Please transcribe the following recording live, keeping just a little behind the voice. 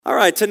All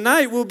right,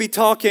 tonight we'll be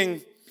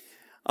talking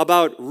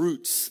about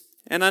roots.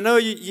 And I know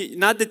you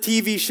not the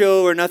TV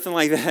show or nothing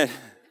like that.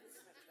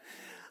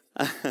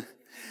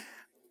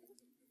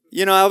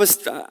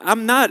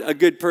 I'm not a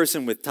good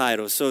person with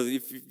titles. So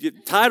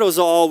titles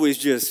are always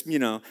just,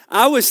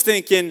 I was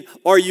thinking,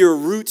 are your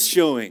roots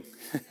showing?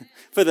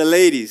 For the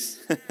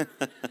ladies.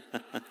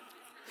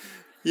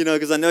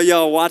 Because I know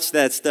y'all watch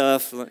that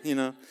stuff,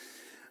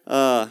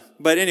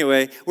 But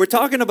anyway, we're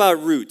talking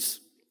about roots.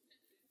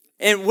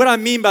 And what I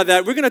mean by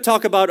that, we're going to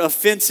talk about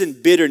offense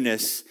and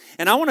bitterness.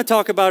 And I want to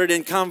talk about it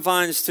in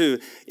confines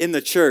in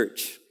the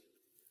church.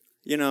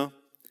 Because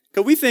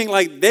we think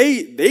like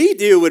they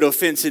deal with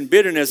offense and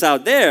bitterness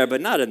out there,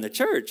 but not in the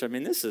church. I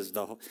mean, this is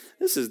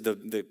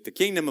the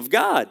kingdom of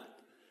God.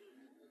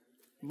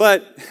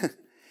 But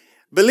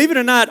believe it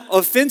or not,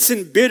 offense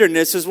and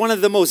bitterness is one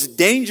of the most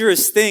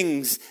dangerous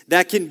things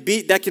that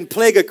can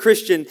plague a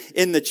Christian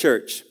in the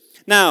church.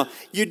 Now,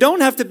 you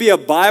don't have to be a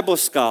Bible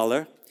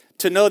scholar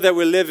to know that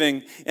we're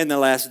living in the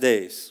last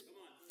days.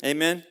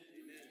 Amen?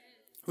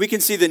 We can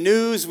see the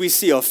news, we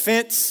see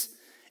offense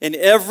in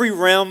every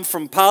realm,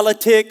 from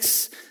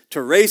politics to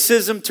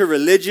racism to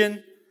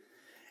religion.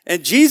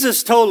 And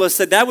Jesus told us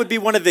that would be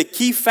one of the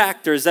key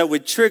factors that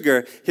would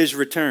trigger his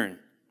return.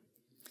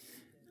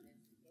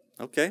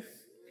 Okay.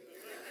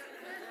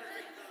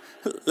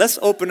 Let's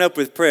open up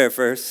with prayer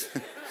first.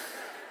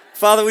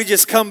 Father, we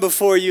just come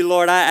before you,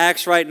 Lord. I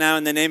ask right now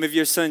in the name of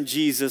your Son,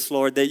 Jesus,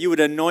 Lord, that you would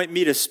anoint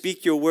me to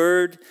speak your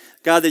word.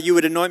 God, that you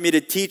would anoint me to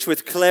teach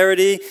with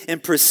clarity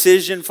and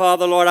precision,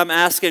 Father, Lord. I'm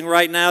asking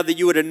right now that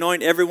you would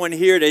anoint everyone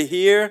here to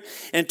hear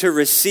and to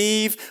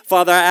receive.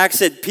 Father, I ask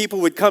that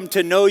people would come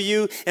to know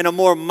you in a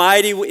more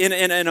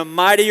in a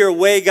mightier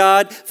way,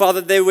 God.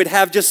 Father, they would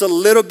have just a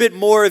little bit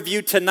more of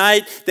you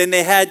tonight than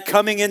they had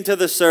coming into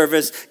the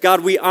service.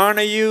 God, we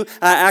honor you.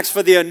 I ask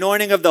for the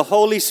anointing of the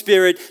Holy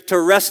Spirit to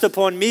rest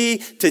upon me,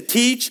 to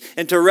teach,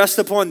 and to rest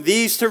upon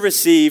these to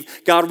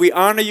receive. God, we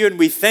honor you and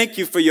we thank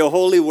you for your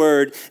holy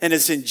word. And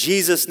it's in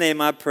Jesus'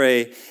 name I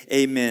pray,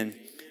 amen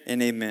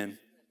and amen.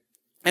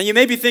 And you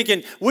may be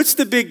thinking, what's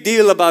the big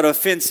deal about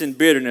offense and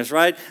bitterness,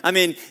 right? I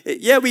mean,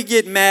 yeah, we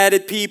get mad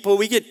at people.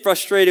 We get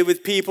frustrated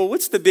with people.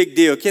 What's the big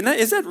deal?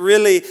 Is that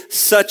really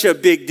such a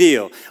big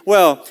deal?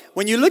 Well,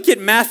 when you look at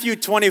Matthew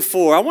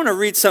 24, I want to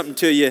read something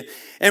to you.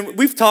 And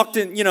we've talked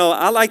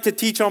I like to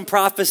teach on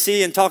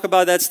prophecy and talk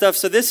about that stuff.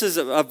 So this is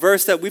a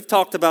verse that we've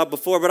talked about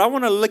before, but I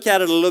want to look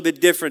at it a little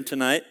bit different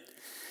tonight.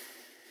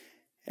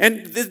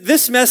 And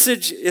this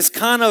message is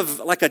kind of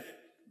like a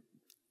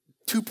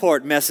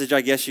two-part message,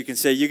 I guess you can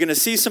say. You're going to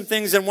see some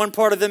things in one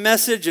part of the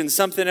message and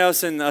something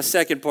else in a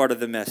second part of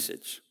the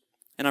message.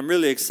 And I'm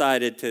really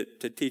excited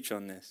to teach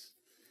on this.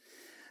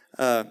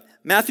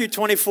 Matthew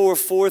 24,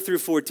 4 through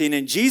 14.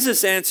 And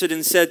Jesus answered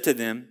and said to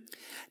them,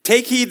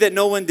 "Take heed that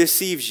no one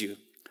deceives you.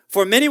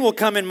 For many will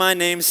come in my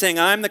name, saying,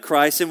 I am the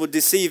Christ, and will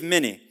deceive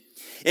many.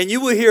 And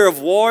you will hear of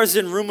wars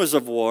and rumors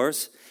of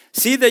wars.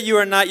 See that you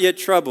are not yet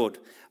troubled.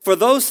 For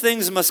those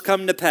things must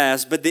come to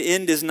pass, but the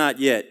end is not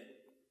yet.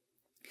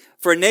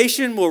 For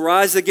nation will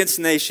rise against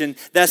nation."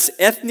 That's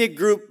ethnic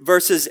group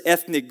versus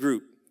ethnic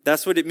group.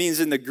 That's what it means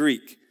in the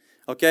Greek.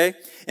 Okay?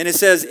 And it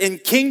says, in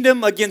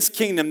kingdom against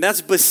kingdom. That's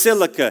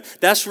basilica.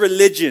 That's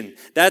religion.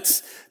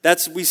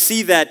 We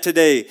see that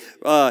today.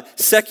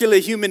 Secular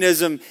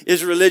humanism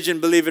is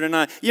religion, believe it or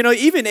not.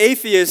 Even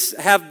atheists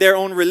have their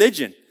own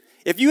religion.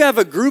 If you have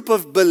a group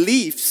of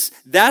beliefs,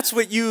 that's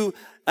what you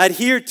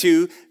adhere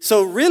to.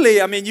 So really,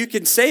 you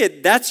can say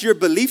it, that's your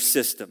belief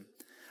system.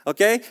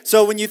 Okay?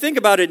 So when you think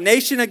about it,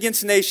 nation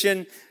against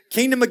nation,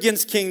 kingdom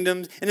against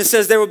kingdom, and it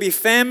says there will be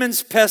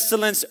famines,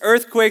 pestilence,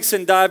 earthquakes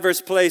in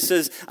diverse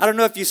places. I don't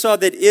know if you saw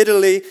that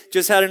Italy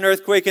just had an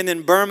earthquake and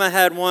then Burma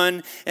had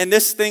one. And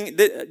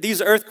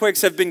these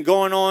earthquakes have been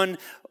going on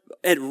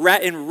in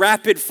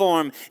rapid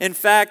form. In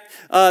fact,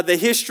 the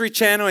History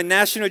Channel and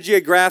National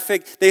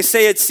Geographic, they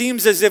say it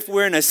seems as if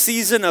we're in a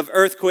season of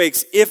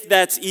earthquakes, if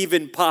that's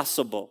even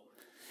possible.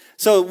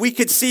 So we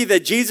could see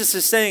that Jesus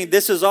is saying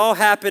this is all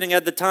happening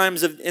in the time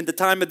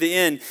of the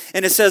end.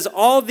 And it says,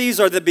 all these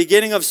are the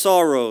beginning of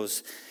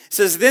sorrows. It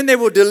says, then they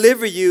will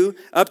deliver you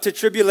up to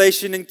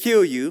tribulation and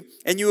kill you,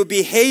 and you will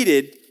be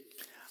hated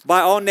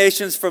by all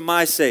nations for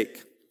my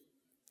sake.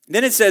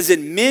 Then it says,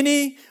 and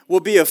many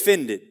will be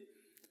offended.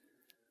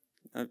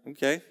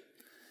 Okay.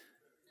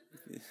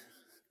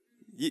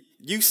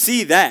 You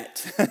see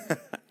that.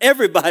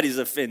 Everybody's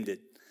offended.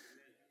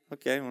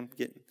 Okay,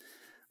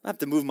 I have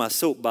to move my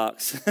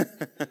soapbox.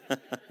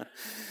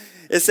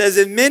 It says,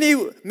 and many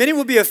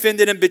will be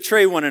offended and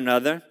betray one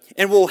another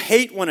and will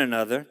hate one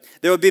another.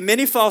 There will be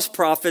many false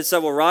prophets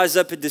that will rise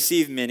up and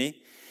deceive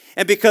many.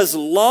 And because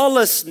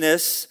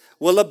lawlessness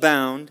will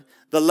abound,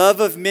 the love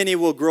of many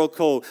will grow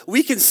cold.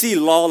 We can see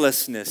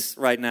lawlessness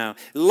right now.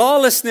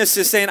 Lawlessness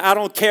is saying, I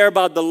don't care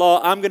about the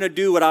law. I'm going to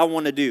do what I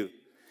want to do.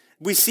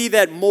 We see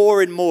that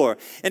more and more.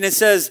 And it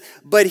says,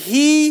 but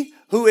he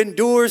who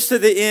endures to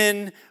the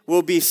end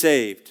will be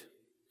saved.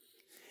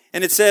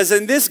 And it says,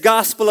 and this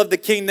gospel of the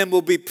kingdom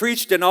will be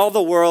preached in all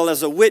the world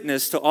as a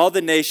witness to all the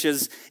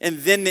nations, and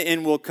then the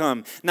end will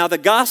come. Now, the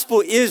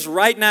gospel is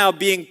right now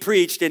being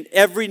preached in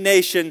every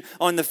nation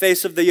on the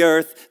face of the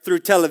earth through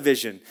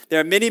television.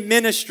 There are many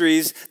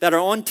ministries that are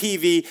on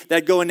TV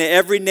that go into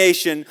every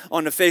nation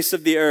on the face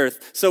of the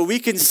earth. So we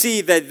can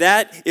see that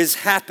that is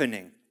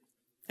happening.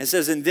 It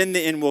says, and then the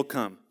end will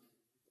come.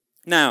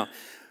 Now,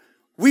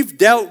 we've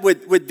dealt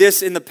with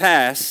this in the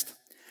past.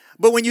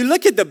 But when you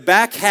look at the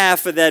back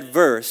half of that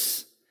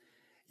verse,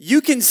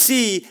 you can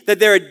see that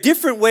there are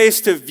different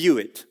ways to view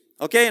it.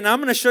 Okay, and I'm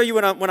going to show you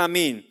what I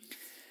mean.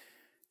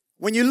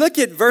 When you look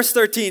at verse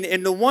 13,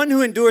 and the one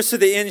who endures to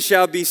the end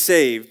shall be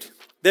saved.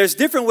 There's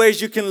different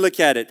ways you can look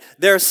at it.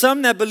 There are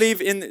some that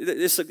believe in,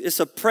 it's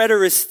a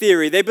preterist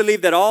theory. They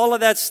believe that all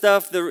of that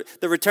stuff, the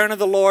return of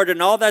the Lord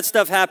and all that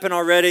stuff happened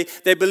already.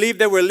 They believe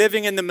that we're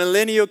living in the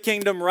millennial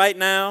kingdom right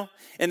now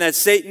and that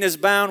Satan is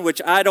bound,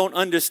 which I don't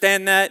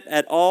understand that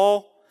at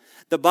all.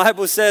 The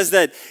Bible says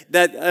that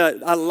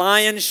a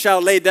lion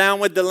shall lay down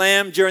with the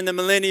lamb during the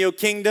millennial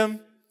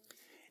kingdom.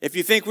 If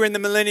you think we're in the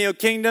millennial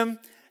kingdom,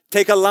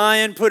 take a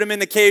lion, put him in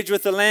the cage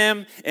with the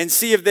lamb, and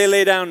see if they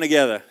lay down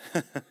together.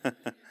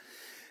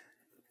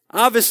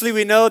 Obviously,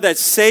 we know that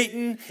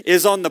Satan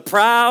is on the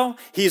prowl.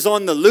 He's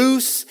on the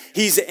loose.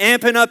 He's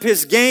amping up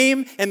his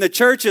game. And the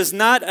church is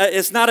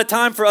it's not a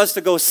time for us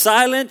to go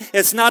silent.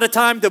 It's not a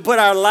time to put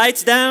our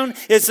lights down.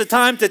 It's a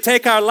time to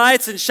take our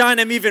lights and shine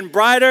them even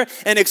brighter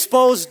and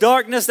expose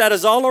darkness that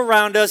is all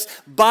around us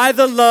by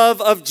the love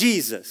of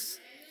Jesus.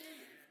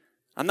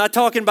 I'm not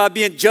talking about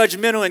being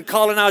judgmental and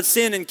calling out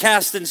sin and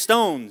casting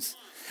stones.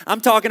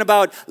 I'm talking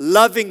about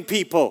loving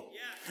people.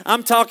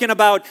 I'm talking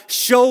about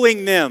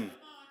showing them.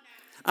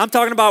 I'm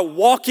talking about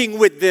walking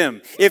with them.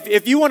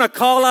 If you want to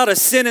call out a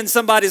sin in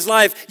somebody's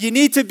life, you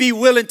need to be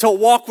willing to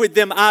walk with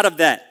them out of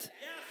that.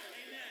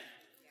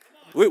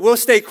 We'll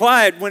stay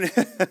quiet when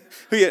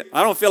I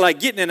don't feel like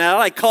getting it out. I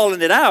like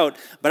calling it out,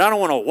 but I don't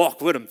want to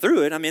walk with them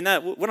through it. I mean,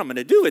 what I'm going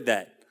to do with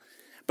that?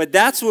 But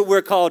that's what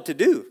we're called to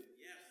do.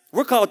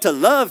 We're called to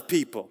love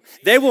people.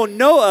 They will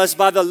know us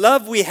by the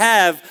love we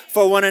have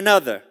for one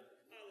another.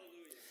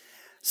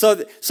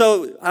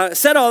 So I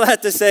said all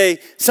that to say,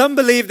 some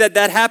believe that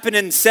happened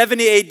in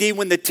 70 AD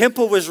when the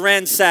temple was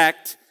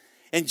ransacked.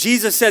 And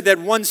Jesus said that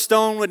one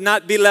stone would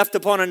not be left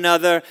upon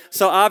another.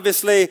 So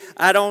obviously,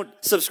 I don't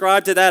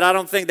subscribe to that. I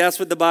don't think that's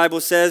what the Bible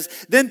says.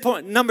 Then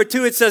point number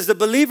 2, it says the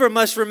believer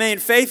must remain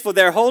faithful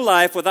their whole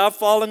life without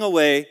falling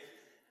away.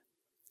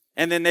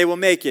 And then they will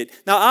make it.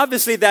 Now,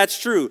 obviously, that's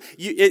true.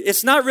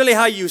 It's not really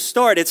how you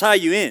start. It's how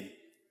you end.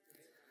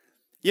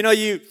 You know,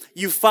 you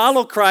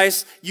follow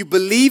Christ, you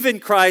believe in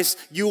Christ,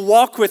 you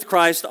walk with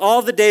Christ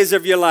all the days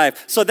of your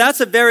life. So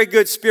that's a very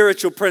good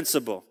spiritual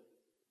principle.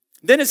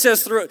 Then it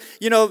says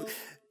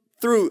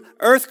through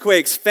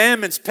earthquakes,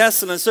 famines,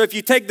 pestilence. So if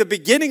you take the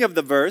beginning of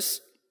the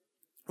verse,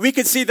 we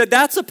can see that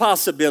that's a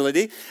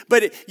possibility.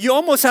 But you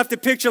almost have to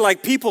picture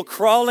like people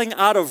crawling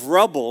out of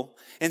rubble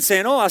and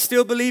saying, oh, I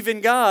still believe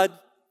in God.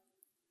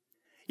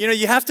 You know,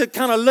 you have to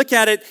kind of look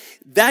at it.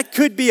 That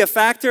could be a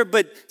factor,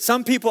 but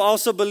some people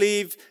also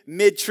believe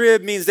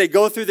mid-trib means they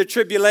go through the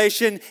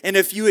tribulation, and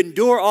if you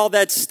endure all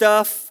that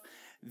stuff,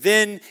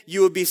 then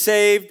you will be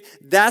saved.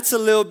 That's a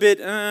little bit,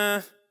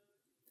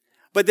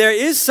 But there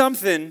is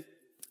something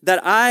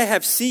that I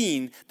have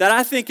seen that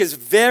I think is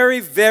very,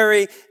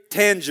 very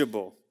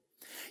tangible.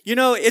 You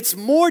know, it's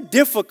more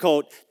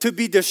difficult to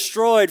be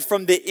destroyed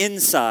from the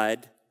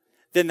inside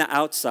than the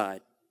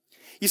outside.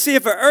 You see,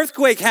 if an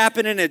earthquake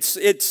happened and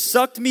it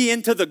sucked me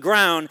into the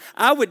ground,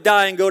 I would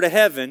die and go to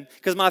heaven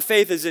because my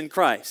faith is in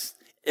Christ.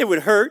 It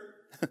would hurt,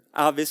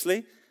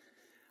 obviously.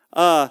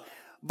 But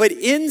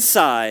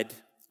inside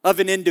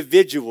of an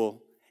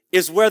individual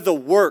is where the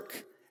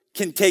work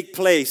can take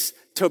place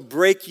to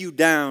break you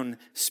down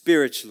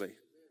spiritually.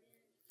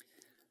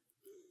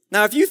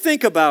 Now, if you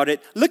think about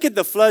it, look at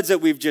the floods that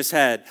we've just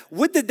had.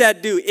 What did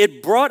that do?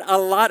 It brought a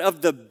lot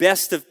of the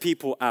best of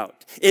people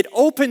out. It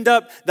opened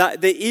up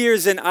the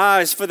ears and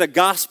eyes for the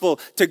gospel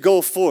to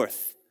go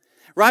forth.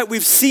 Right?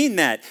 We've seen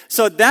that.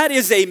 So that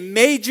is a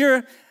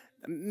major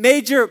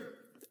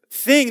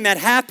thing that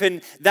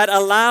happened that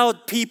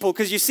allowed people,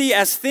 because you see,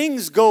 as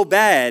things go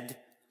bad,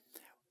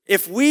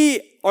 if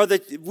we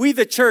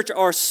the church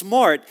are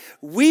smart,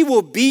 we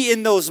will be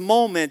in those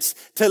moments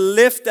to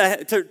lift,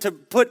 to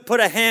put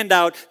a hand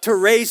out to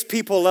raise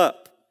people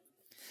up.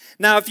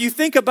 Now, if you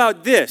think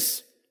about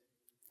this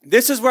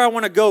is where I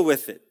want to go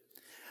with it.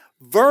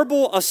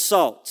 Verbal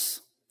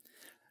assaults.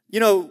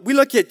 You know, we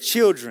look at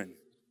children.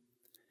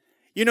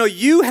 You know,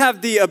 you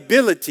have the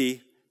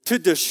ability to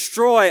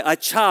destroy a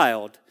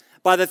child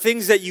by the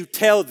things that you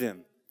tell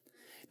them,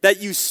 that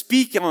you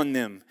speak on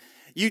them.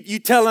 You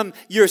tell them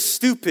you're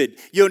stupid.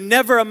 You'll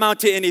never amount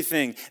to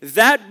anything.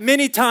 That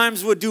many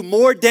times will do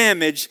more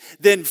damage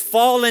than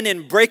falling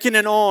and breaking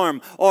an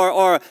arm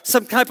or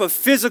some type of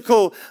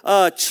physical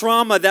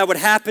trauma that would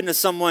happen to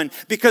someone.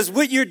 Because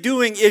what you're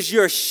doing is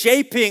you're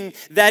shaping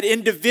that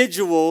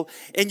individual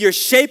and you're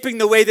shaping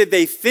the way that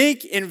they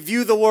think and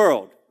view the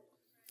world.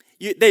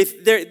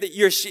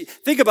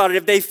 Think about it.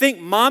 If they think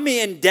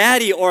mommy and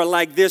daddy are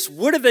like this,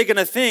 what are they going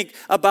to think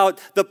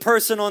about the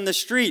person on the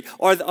street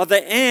or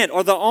the aunt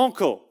or the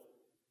uncle?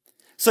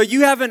 So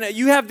you have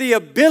the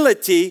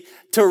ability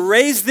to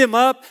raise them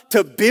up,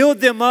 to build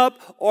them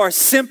up, or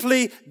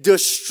simply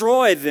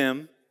destroy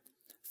them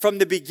from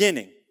the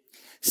beginning.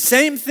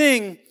 Same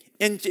thing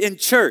in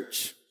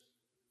church.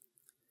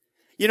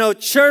 You know,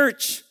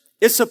 church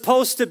is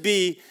supposed to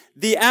be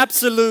the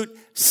absolute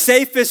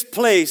safest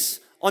place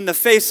on the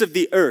face of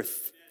the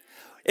earth.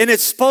 And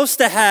it's supposed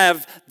to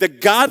have the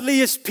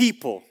godliest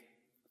people.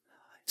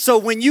 So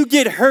when you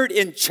get hurt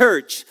in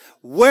church,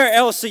 where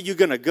else are you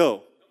going to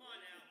go?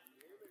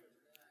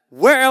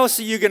 Where else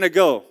are you going to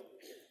go?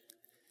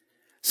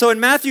 So in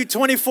Matthew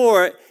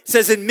 24, it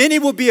says, and many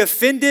will be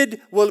offended,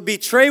 will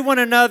betray one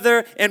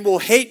another, and will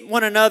hate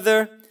one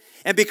another.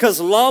 And because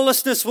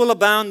lawlessness will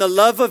abound, the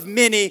love of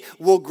many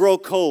will grow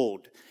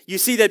cold. You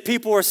see that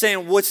people are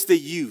saying, what's the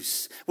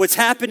use? What's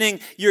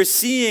happening, you're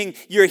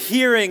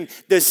hearing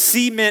the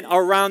cement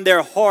around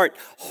their heart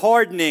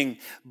hardening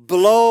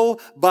blow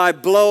by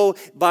blow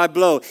by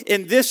blow.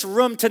 In this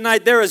room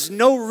tonight, there is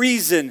no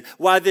reason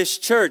why this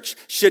church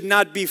should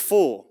not be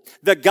full.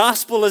 The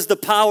gospel is the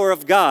power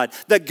of God.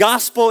 The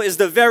gospel is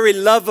the very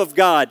love of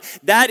God.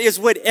 That is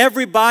what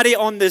everybody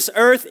on this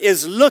earth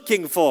is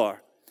looking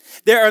for.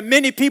 There are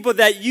many people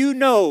that you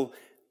know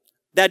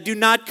that do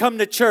not come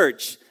to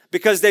church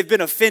because they've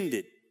been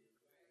offended.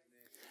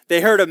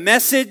 They heard a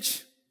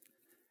message.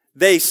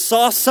 They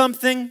saw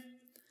something.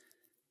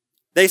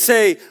 They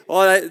say,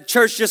 oh, that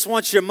church just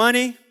wants your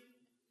money.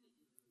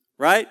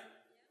 Right?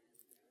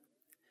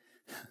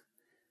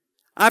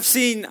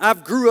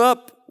 I've grew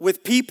up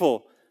with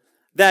people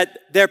that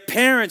their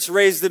parents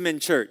raised them in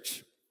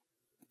church.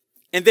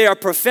 And they are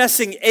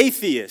professing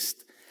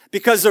atheists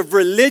because of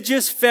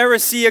religious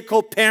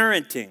Pharisaical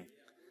parenting.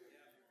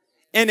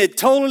 And it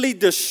totally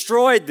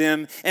destroyed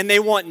them, and they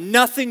want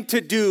nothing to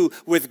do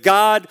with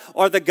God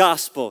or the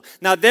gospel.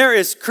 Now, there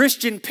is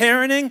Christian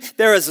parenting,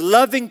 there is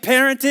loving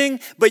parenting,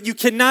 but you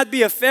cannot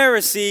be a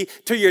Pharisee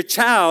to your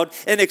child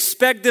and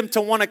expect them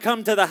to want to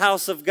come to the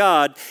house of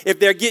God if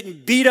they're getting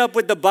beat up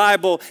with the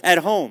Bible at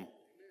home.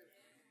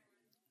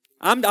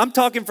 I'm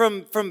talking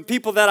from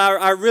people that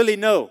I really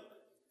know,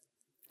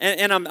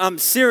 and I'm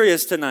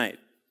serious tonight.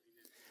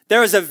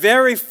 There is a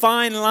very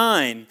fine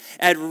line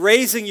at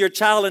raising your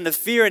child in the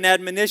fear and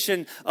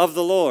admonition of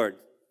the Lord.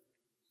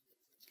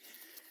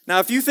 Now,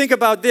 if you think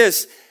about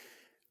this,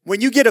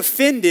 when you get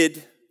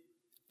offended,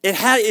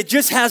 it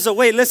just has a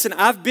way. Listen,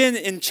 I've been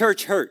in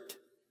church hurt.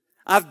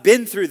 I've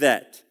been through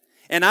that.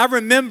 And I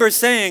remember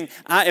saying,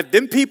 if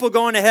them people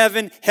going to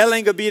heaven, hell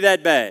ain't going to be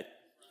that bad.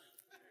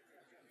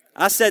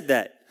 I said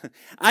that.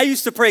 I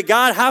used to pray,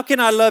 God, how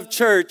can I love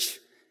church,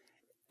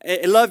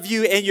 love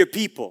you and your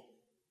people?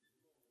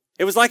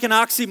 It was like an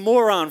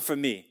oxymoron for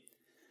me.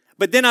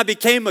 But then I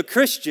became a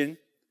Christian,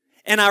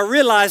 and I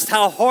realized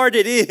how hard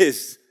it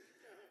is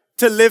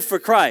to live for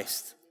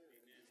Christ.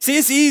 See,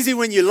 it's easy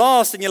when you're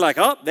lost and you're like,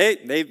 oh,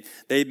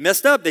 they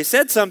messed up. They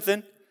said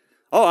something.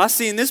 Oh, I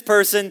seen this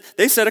person.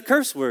 They said a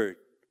curse word.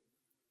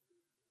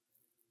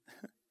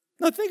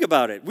 No, think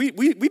about it. We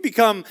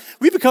become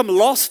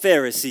lost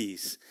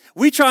Pharisees.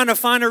 We trying to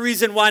find a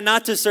reason why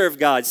not to serve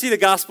God. See, the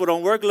gospel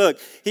don't work. Look,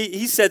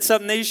 he said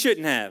something that he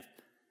shouldn't have.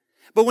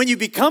 But when you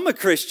become a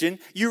Christian,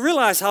 you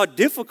realize how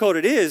difficult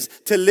it is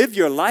to live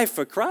your life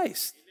for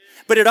Christ.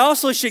 But it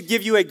also should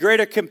give you a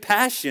greater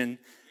compassion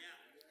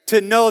to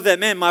know that,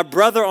 man, my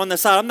brother on the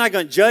side, I'm not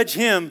going to judge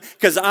him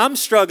because I'm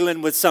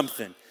struggling with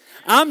something.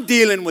 I'm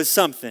dealing with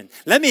something.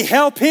 Let me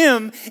help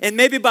him, and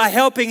maybe by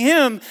helping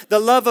him, the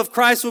love of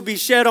Christ will be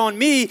shed on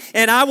me,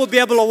 and I will be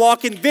able to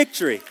walk in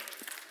victory.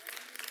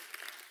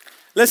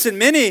 Listen,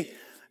 many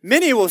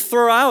will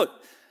throw out,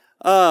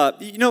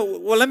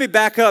 let me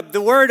back up.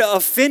 The word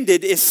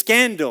offended is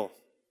scandal.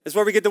 That's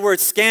where we get the word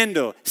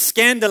scandal.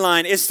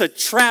 Scandaline is to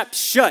trap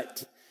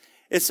shut.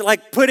 It's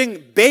like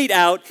putting bait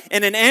out,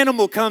 and an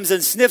animal comes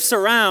and sniffs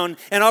around,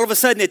 and all of a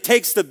sudden it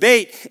takes the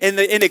bait and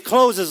it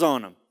closes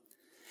on them.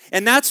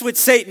 And that's what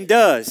Satan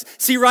does.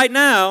 See, right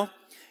now,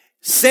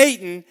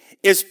 Satan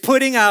is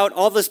putting out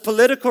all this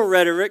political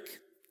rhetoric.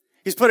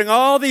 He's putting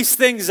all these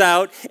things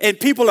out, and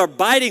people are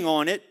biting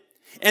on it.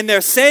 And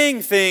they're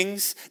saying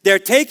things, they're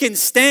taking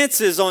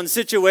stances on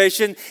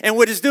situation, and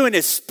what it's doing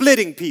is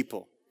splitting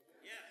people.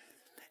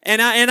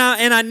 And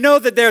I know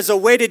that there's a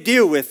way to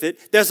deal with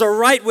it. There's a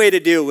right way to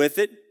deal with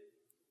it.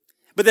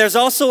 But there's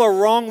also a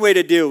wrong way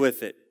to deal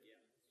with it.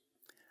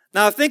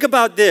 Now think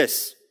about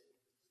this.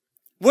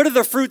 What are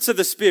the fruits of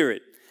the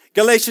Spirit?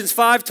 Galatians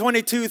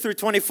 5:22 through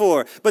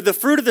 24. But the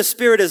fruit of the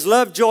Spirit is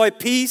love, joy,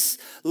 peace,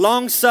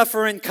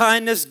 long-suffering,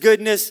 kindness,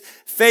 goodness,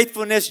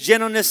 faithfulness,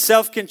 gentleness,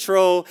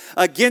 self-control.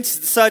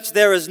 Against such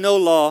there is no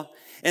law.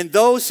 And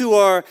those who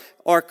are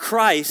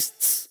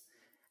Christ's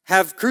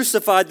have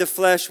crucified the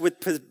flesh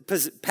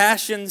with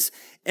passions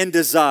and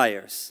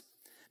desires.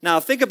 Now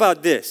think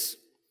about this.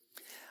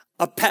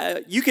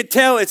 You could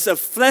tell it's a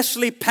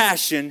fleshly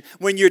passion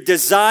when your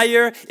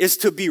desire is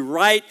to be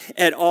right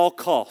at all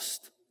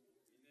cost.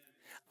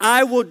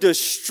 I will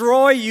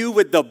destroy you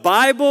with the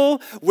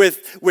Bible,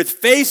 with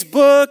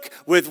Facebook,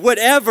 with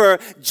whatever,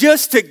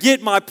 just to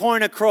get my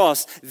point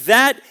across.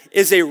 That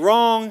is a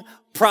wrong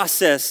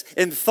process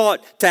and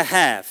thought to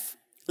have.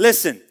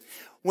 Listen,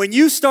 when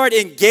you start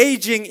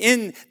engaging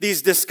in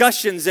these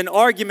discussions and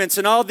arguments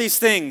and all these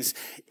things,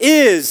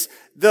 is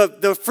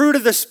the fruit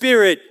of the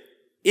Spirit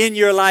in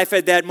your life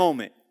at that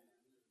moment?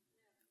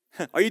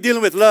 Are you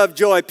dealing with love,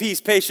 joy,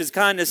 peace, patience,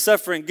 kindness,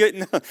 suffering,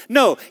 good?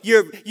 No,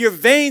 your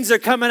veins are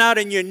coming out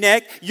in your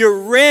neck.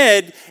 You're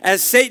red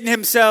as Satan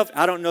himself.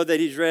 I don't know that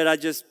he's red. I'm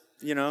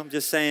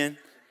just saying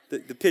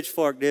the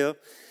pitchfork deal.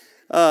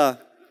 So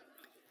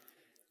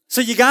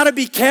you got to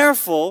be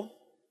careful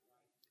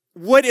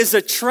what is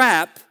a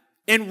trap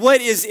and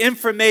what is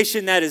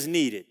information that is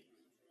needed.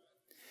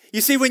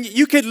 You see, when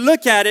you could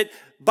look at it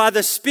by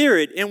the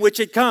Spirit in which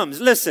it comes.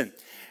 Listen,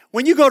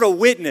 when you go to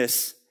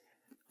witness,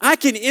 I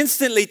can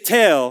instantly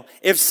tell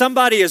if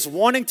somebody is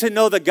wanting to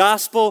know the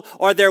gospel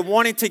or they're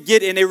wanting to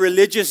get in a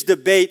religious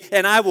debate,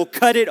 and I will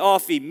cut it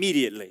off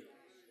immediately.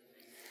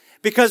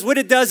 Because what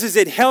it does is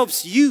it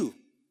helps you.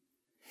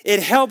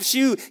 It helps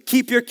you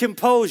keep your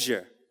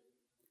composure.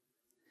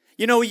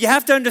 You know, you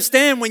have to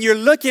understand when you're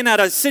looking at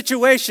a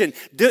situation,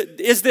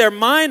 is their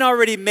mind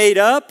already made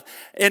up,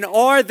 and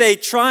are they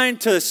trying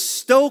to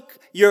stoke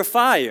your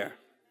fire?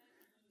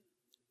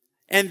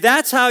 And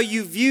that's how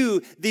you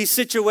view these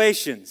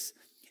situations.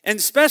 And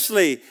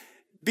especially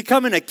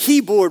becoming a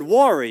keyboard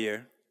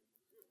warrior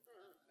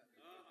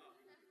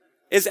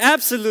is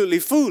absolutely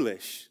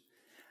foolish.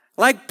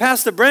 Like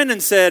Pastor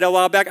Brendan said a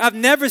while back, I've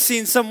never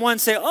seen someone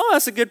say, oh,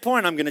 that's a good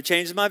point. I'm going to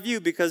change my view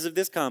because of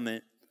this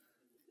comment.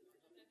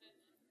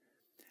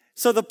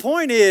 So the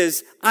point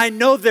is, I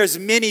know there's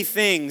many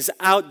things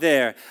out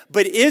there,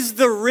 but is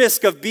the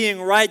risk of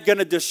being right going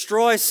to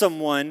destroy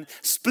someone,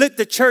 split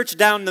the church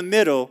down the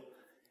middle,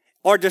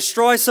 or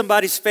destroy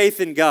somebody's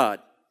faith in God?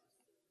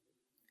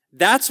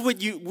 That's what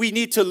we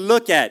need to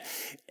look at.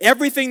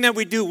 Everything that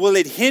we do, will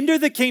it hinder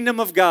the kingdom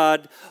of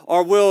God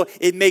or will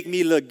it make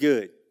me look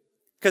good?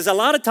 Because a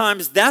lot of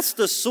times that's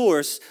the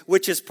source,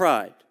 which is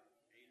pride.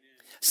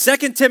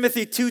 2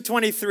 Timothy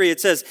 2:23, it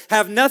says,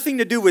 have nothing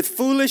to do with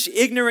foolish,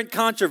 ignorant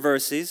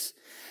controversies.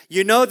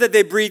 You know that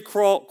they breed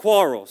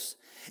quarrels.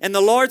 And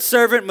the Lord's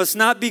servant must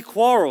not be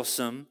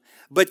quarrelsome,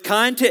 but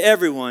kind to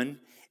everyone,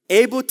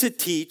 able to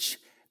teach,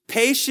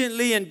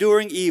 patiently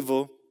enduring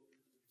evil.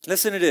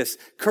 Listen to this.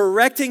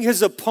 Correcting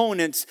his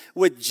opponents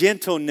with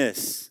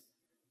gentleness.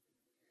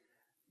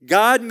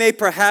 God may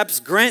perhaps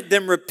grant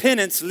them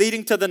repentance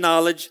leading to the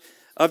knowledge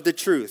of the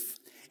truth.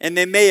 And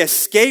they may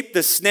escape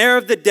the snare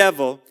of the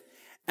devil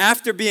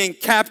after being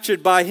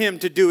captured by him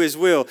to do his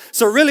will.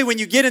 So really when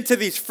you get into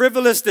these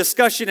frivolous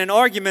discussion and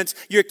arguments,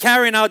 you're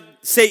carrying out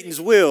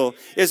Satan's will,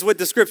 is what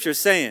the scripture is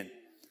saying.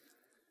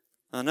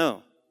 I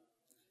know.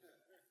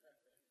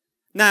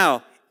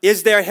 Now,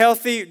 is there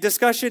healthy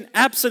discussion?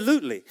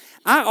 Absolutely.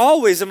 I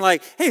always am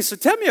like, hey, so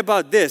tell me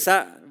about this.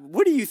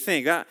 What do you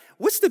think?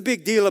 What's the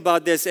big deal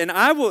about this? And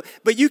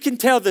but you can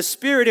tell the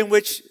spirit in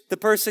which the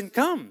person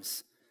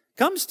comes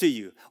to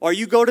you, or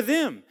you go to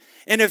them.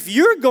 And if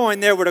you're going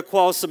there with a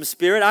quarrelsome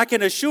spirit, I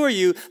can assure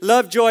you,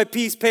 love, joy,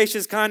 peace,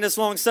 patience, kindness,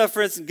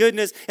 long-suffering, and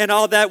goodness, and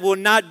all that will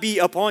not be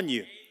upon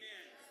you.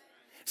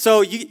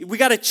 So we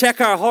got to check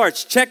our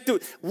hearts.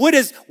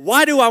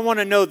 Why do I want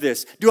to know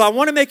this? Do I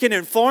want to make an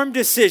informed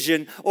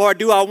decision or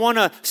do I want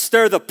to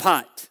stir the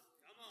pot?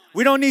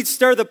 We don't need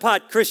stir the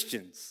pot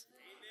Christians.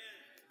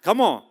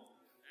 Come on.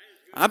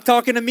 I'm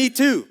talking to me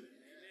too.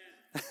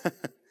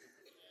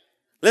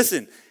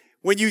 Listen,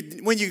 when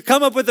you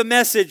come up with a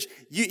message,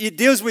 it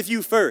deals with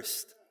you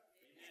first.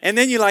 And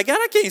then you're like, God,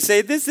 I can't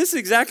say this. This is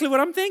exactly what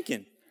I'm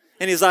thinking.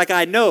 And he's like,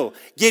 I know.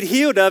 Get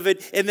healed of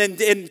it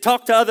and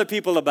talk to other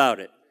people about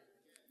it.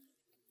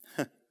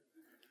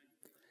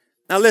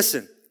 Now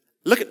listen,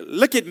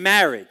 look at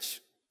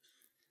marriage.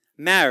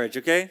 Marriage,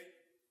 okay?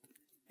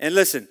 And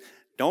listen,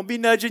 don't be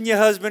nudging your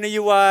husband or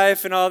your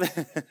wife and all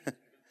that.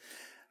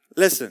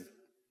 Listen,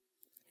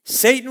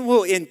 Satan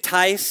will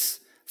entice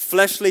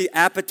fleshly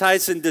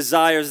appetites and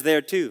desires there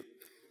too.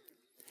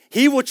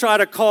 He will try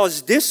to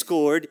cause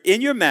discord in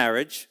your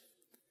marriage.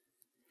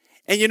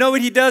 And you know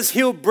what he does?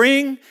 He'll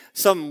bring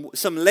some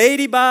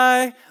lady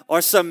by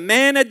or some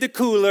man at the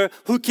cooler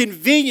who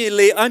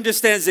conveniently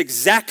understands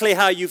exactly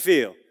how you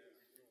feel.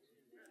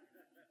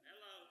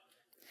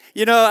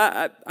 You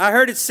know, I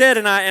heard it said,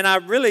 and I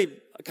really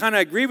kind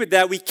of agree with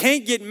that. We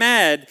can't get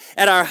mad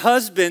at our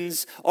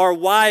husbands or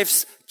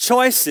wives'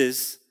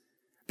 choices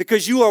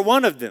because you are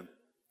one of them.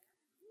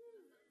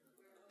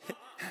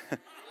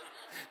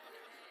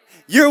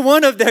 You're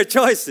one of their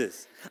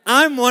choices.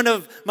 I'm one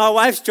of my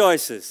wife's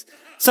choices.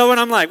 So when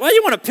I'm like, well,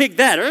 you want to pick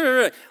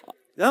that?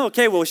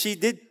 Okay, well, she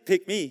did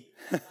pick me.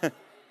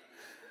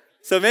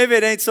 So maybe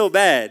it ain't so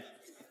bad.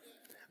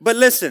 But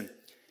listen.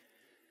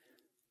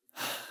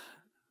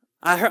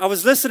 I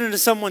was listening to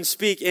someone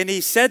speak, and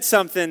he said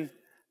something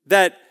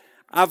that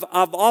I've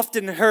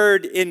often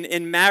heard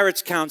in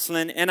marriage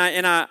counseling, and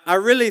I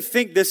really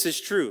think this is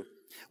true.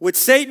 What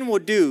Satan will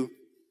do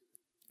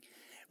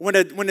when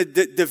a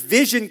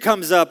division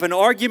comes up, an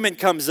argument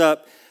comes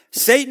up,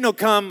 Satan will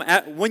come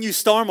when you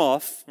storm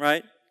off,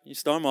 right? You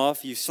storm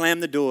off, you slam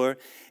the door,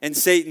 and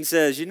Satan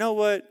says, you know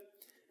what?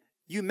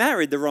 You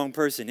married the wrong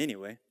person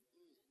anyway.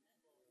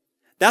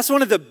 That's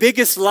one of the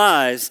biggest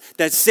lies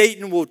that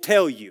Satan will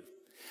tell you.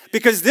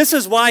 Because this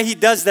is why he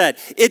does that.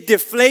 It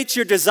deflates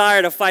your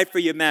desire to fight for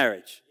your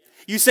marriage.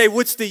 You say,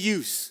 what's the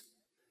use?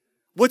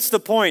 What's the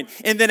point?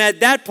 And then at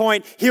that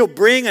point, he'll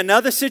bring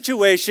another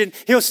situation.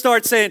 He'll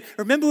start saying,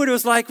 remember what it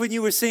was like when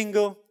you were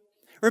single?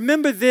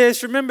 Remember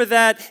this, remember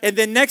that. And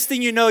then next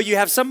thing you know, you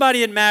have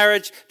somebody in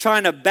marriage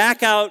trying to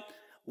back out,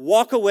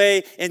 walk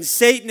away, and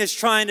Satan is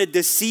trying to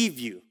deceive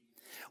you.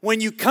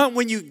 When you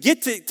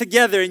get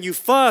together and you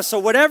fuss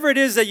or whatever it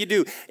is that you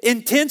do,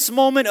 intense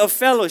moment of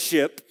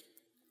fellowship,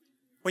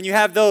 when you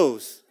have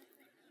those,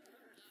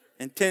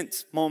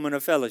 intense moment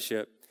of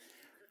fellowship,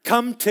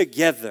 come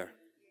together.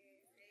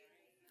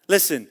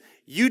 Listen,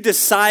 you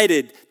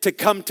decided to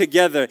come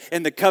together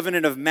in the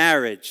covenant of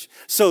marriage.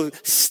 So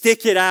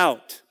stick it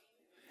out.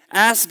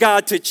 Ask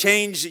God to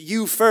change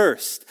you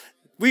first.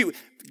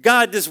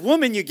 God, this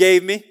woman you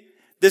gave me,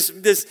 this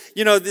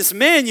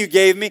man you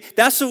gave me,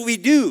 that's what we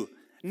do.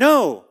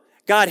 No.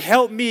 God,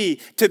 help me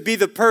to be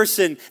the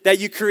person that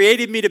you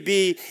created me to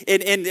be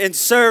and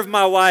serve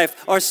my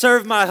wife or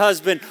serve my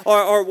husband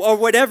or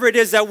whatever it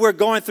is that we're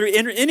going through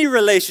in any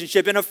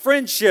relationship, in a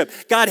friendship.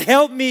 God,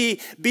 help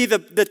me be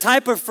the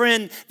type of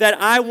friend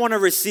that I want to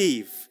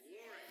receive.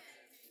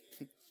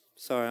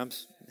 Sorry,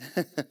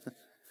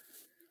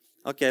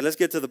 okay, let's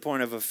get to the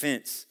point of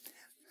offense.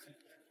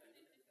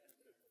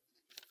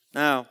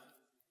 Now,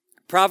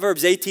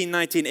 Proverbs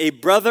 18:19, a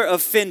brother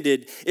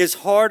offended is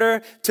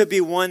harder to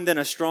be won than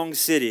a strong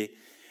city,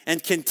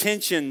 and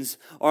contentions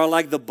are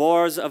like the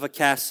bars of a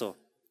castle.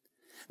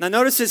 Now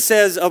notice it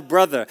says a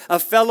brother, a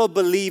fellow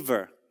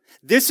believer.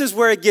 This is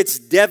where it gets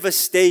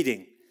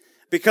devastating,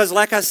 because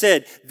like I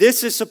said,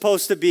 this is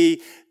supposed to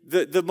be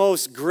the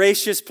most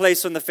gracious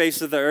place on the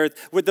face of the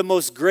earth with the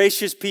most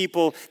gracious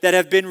people that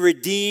have been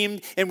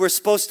redeemed, and we're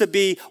supposed to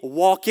be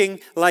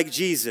walking like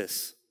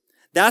Jesus.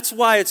 That's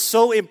why it's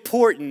so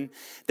important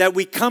that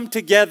we come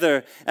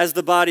together as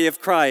the body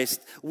of Christ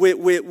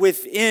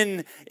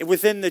within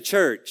the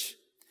church.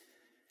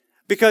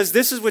 Because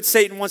this is what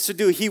Satan wants to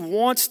do. He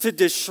wants to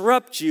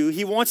disrupt you.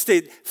 He wants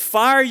to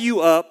fire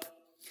you up.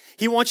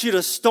 He wants you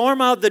to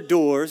storm out the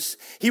doors.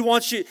 He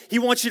wants you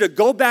to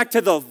go back to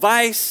the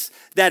vice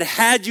that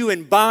had you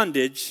in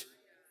bondage.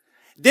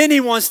 Then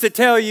he wants to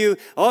tell you,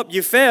 oh,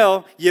 you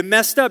fell, you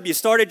messed up, you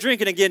started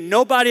drinking again.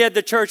 Nobody at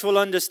the church will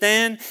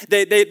understand.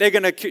 They're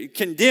going to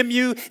condemn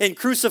you and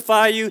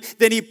crucify you.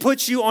 Then he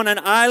puts you on an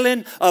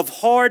island of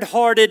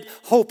hard-hearted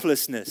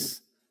hopelessness.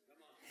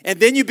 And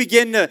then you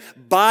begin to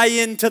buy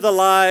into the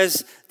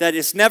lies that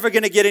it's never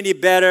going to get any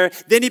better.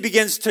 Then he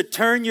begins to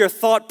turn your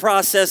thought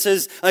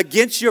processes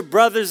against your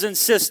brothers and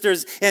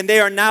sisters, and they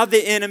are now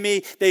the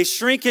enemy. They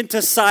shrink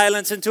into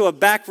silence, into a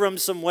back room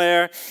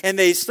somewhere, and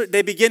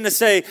they begin to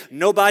say,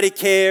 nobody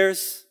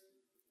cares.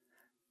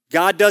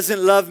 God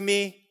doesn't love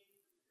me.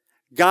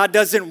 God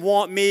doesn't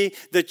want me.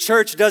 The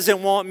church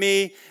doesn't want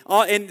me.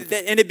 And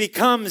it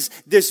becomes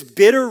this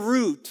bitter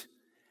root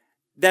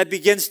that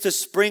begins to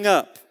spring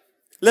up.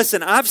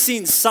 Listen, I've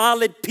seen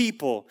solid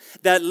people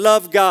that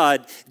love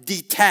God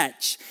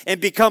detach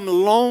and become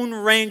Lone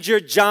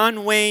Ranger,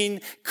 John Wayne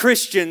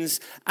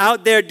Christians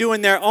out there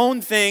doing their own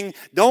thing,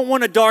 don't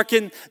want to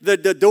darken the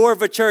door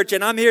of a church.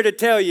 And I'm here to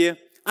tell you,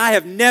 I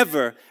have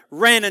never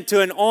ran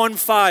into an on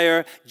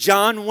fire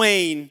John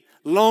Wayne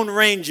Lone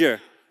Ranger.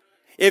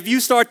 If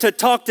you start to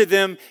talk to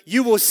them,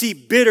 you will see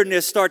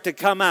bitterness start to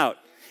come out.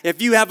 If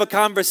you have a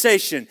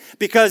conversation,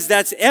 because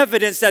that's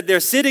evidence that they're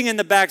sitting in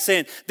the back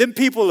saying, them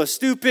people are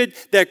stupid,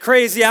 they're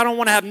crazy, I don't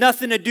want to have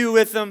nothing to do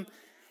with them.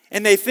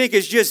 And they think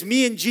it's just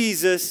me and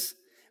Jesus.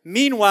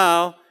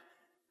 Meanwhile,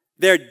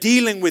 they're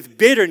dealing with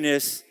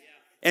bitterness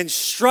and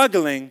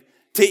struggling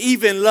to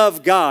even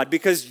love God,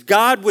 because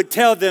God would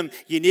tell them,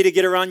 you need to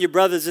get around your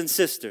brothers and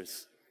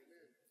sisters.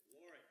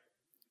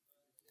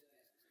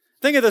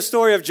 Think of the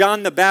story of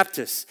John the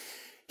Baptist.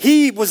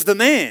 He was the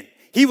man.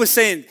 He was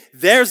saying,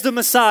 there's the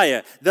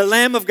Messiah, the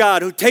Lamb of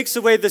God who takes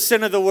away the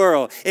sin of the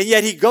world. And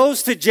yet he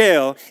goes to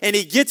jail and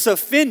he gets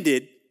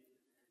offended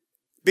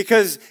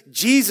because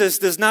Jesus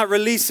does not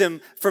release him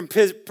from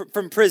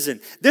prison.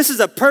 This is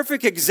a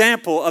perfect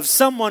example of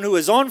someone who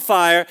is on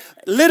fire,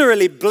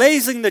 literally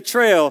blazing the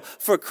trail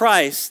for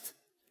Christ,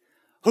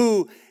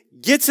 who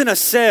gets in a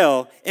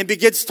cell and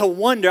begins to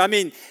wonder. I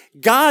mean,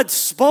 God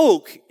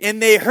spoke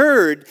and they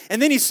heard,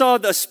 and then he saw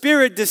the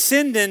Spirit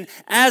descending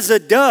as a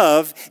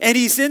dove, and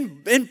he's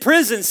in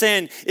prison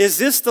saying, is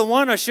this the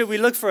one or should we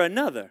look for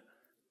another?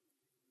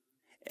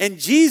 And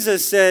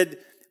Jesus said,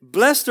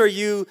 blessed are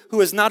you who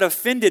is not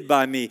offended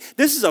by me.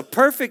 This is a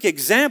perfect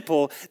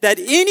example that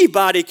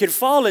anybody could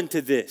fall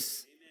into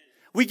this.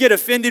 We get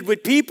offended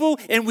with people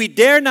and we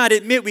dare not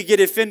admit we get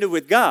offended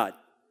with God,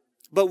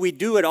 but we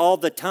do it all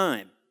the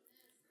time.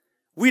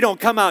 We don't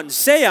come out and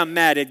say I'm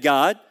mad at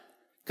God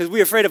because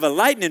we're afraid of a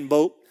lightning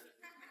bolt.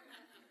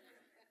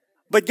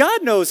 But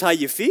God knows how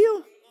you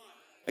feel.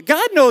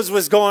 God knows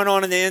what's going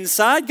on the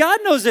inside. God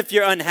knows if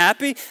you're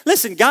unhappy.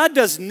 Listen, God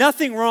does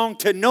nothing wrong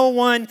to no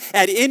one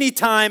at any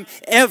time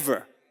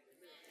ever.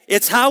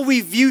 It's how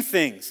we view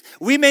things.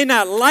 We may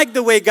not like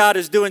the way God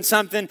is doing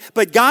something,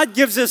 but God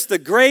gives us the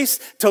grace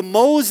to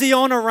mosey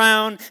on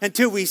around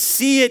until we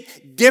see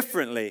it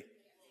differently.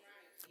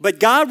 But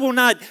God will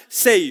not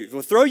say,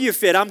 well, throw your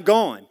fit, I'm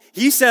gone.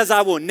 He says,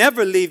 I will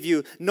never leave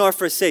you nor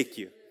forsake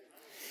you.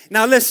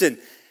 Now listen,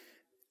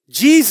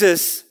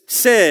 Jesus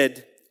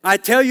said, I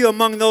tell you,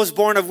 among those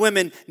born of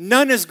women,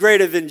 none is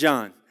greater than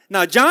John.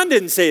 Now, John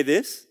didn't say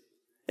this.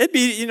 It'd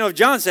be, if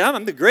John said,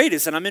 I'm the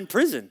greatest and I'm in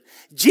prison.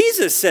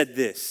 Jesus said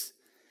this.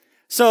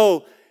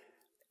 So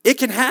it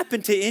can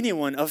happen to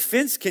anyone.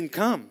 Offense can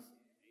come.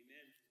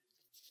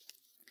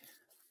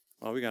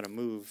 Well, we got to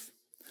move.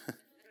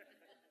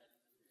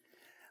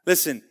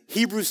 Listen,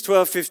 Hebrews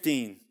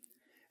 12:15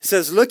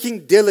 says,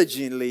 looking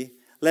diligently,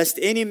 lest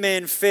any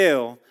man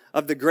fail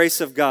of the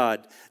grace of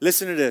God.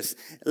 Listen to this.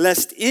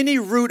 Lest any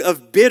root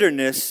of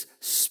bitterness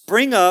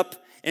spring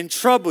up and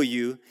trouble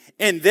you,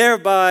 and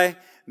thereby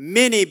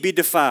many be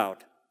defiled.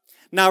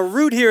 Now,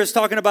 root here is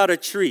talking about a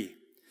tree.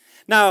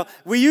 Now,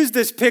 we use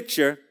this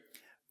picture,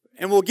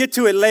 and we'll get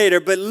to it later,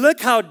 but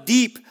look how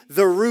deep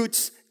the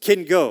roots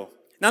can go.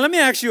 Now, let me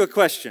ask you a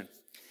question.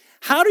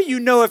 How do you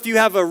know if you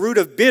have a root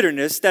of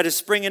bitterness that is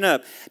springing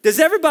up? Does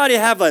everybody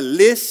have a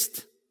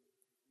list?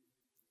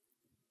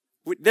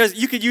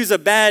 You could use a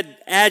bad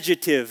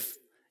adjective.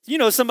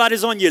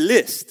 Somebody's on your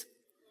list.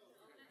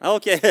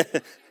 Okay.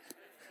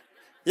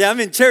 Yeah, I'm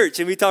in church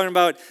and we're talking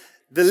about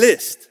the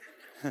list.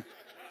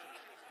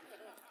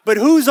 But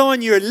who's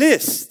on your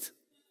list?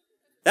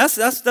 That's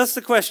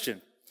the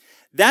question.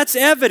 That's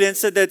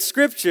evidence that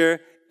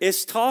Scripture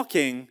is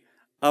talking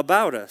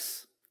about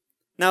us.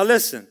 Now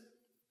listen.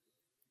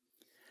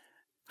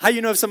 How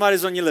you know if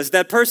somebody's on your list?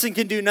 That person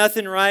can do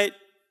nothing right.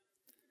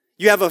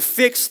 You have a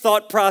fixed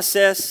thought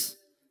process.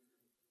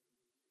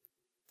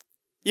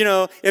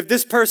 If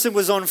this person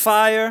was on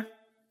fire.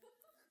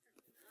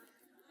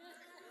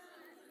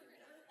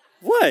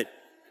 What?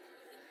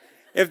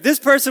 If this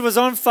person was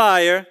on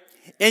fire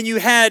and you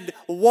had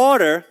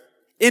water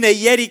in a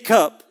Yeti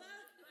cup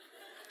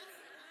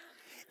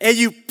and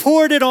you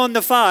poured it on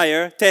the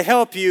fire to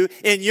help you,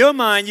 in your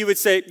mind you would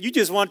say, you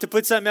just want to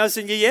put something else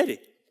in your Yeti.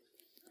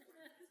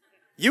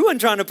 You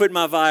weren't trying to put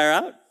my fire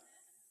out.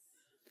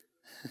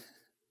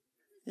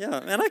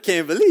 Yeah, man, I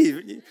can't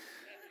believe.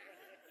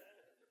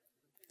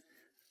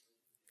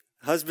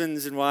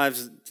 Husbands and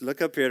wives,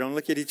 look up here. Don't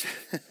look at each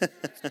other.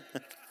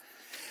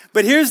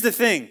 But here's the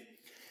thing.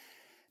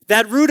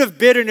 That root of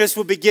bitterness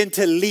will begin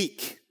to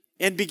leak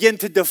and begin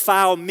to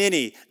defile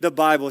many, the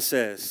Bible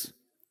says.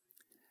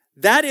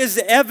 That is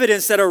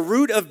evidence that a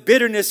root of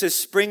bitterness is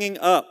springing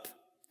up.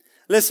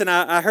 Listen,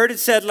 I heard it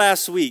said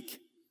last week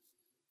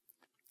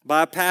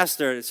by a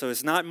pastor, so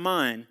it's not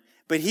mine,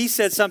 but he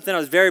said something that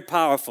was very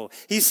powerful.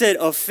 He said,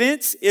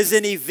 offense is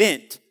an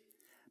event,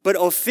 but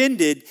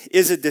offended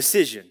is a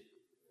decision.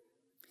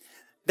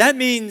 That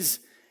means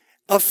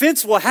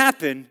offense will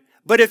happen,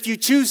 but if you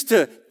choose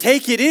to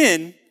take it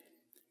in,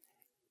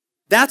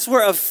 that's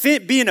where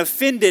being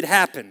offended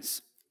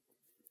happens.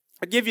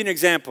 I'll give you an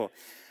example.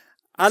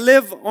 I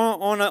live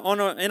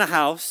in a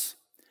house.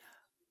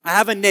 I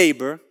have a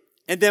neighbor,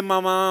 and then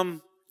my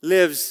mom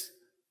lives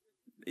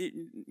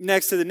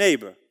next to the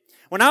neighbor.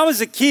 When I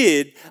was a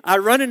kid, I'd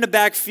run in the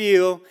back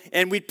field,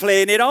 and we'd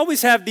play, and they'd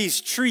always have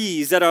these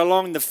trees that are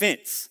along the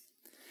fence.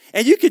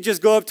 And you could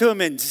just go up to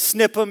them and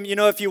snip them,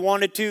 if you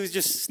wanted to,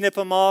 just snip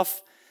them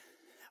off.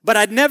 But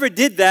I never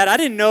did that. I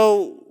didn't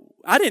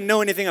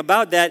know anything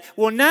about that.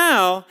 Well,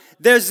 now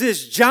there's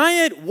this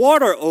giant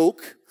water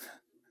oak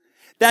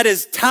that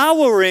is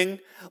towering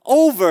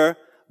over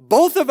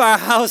both of our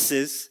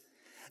houses.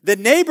 The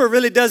neighbor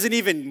really doesn't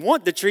even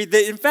want the tree.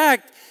 In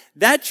fact,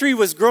 that tree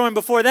was growing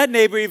before that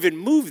neighbor even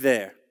moved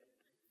there.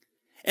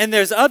 And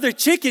there's other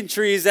chicken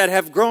trees that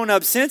have grown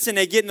up since, and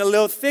they're getting a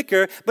little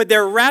thicker, but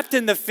they're wrapped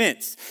in the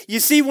fence. You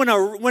see, when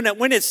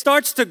it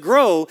starts to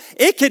grow,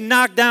 it can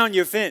knock down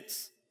your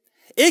fence.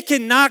 It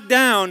can knock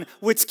down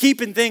what's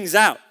keeping things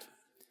out.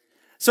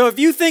 So if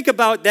you think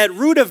about that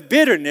root of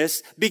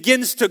bitterness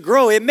begins to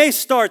grow, it may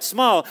start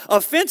small.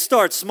 Offense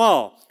starts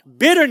small.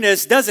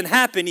 Bitterness doesn't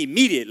happen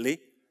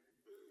immediately.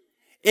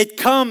 It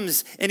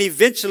comes and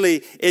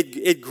eventually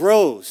it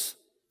grows.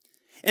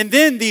 And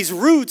then these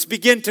roots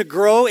begin to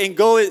grow and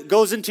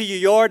goes into your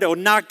yard. It'll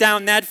knock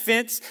down that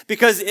fence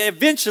because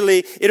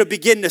eventually it'll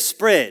begin to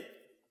spread.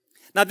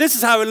 Now this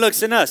is how it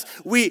looks in us.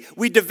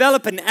 We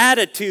develop an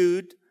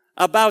attitude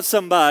about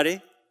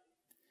somebody,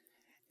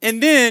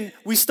 and then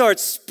we start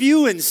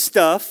spewing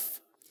stuff,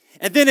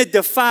 and then it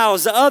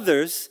defiles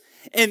others,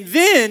 and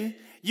then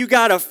you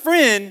got a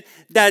friend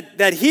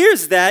that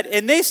hears that,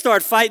 and they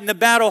start fighting the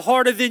battle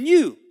harder than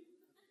you.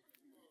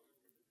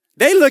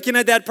 They looking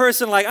at that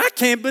person like, I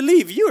can't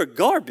believe you're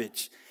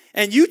garbage.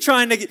 And you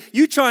trying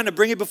to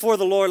bring it before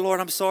the Lord. Lord,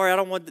 I'm sorry. I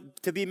don't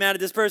want to be mad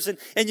at this person.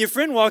 And your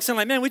friend walks in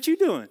like, man, what you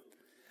doing?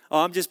 Oh,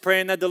 I'm just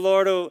praying that the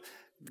Lord will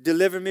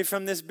deliver me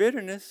from this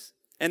bitterness.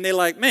 And they're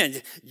like, man,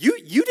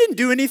 you didn't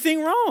do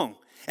anything wrong.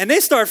 And they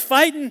start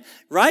fighting,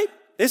 right?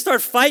 They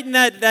start fighting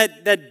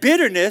that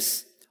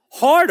bitterness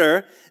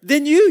harder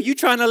than you. You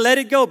trying to let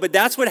it go. But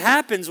that's what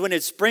happens when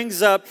it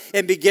springs up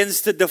and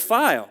begins to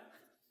defile.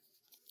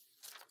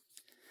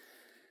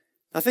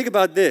 Now think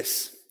about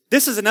this.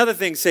 This is another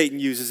thing Satan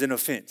uses in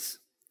offense.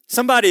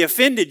 Somebody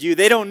offended you.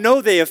 They don't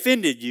know they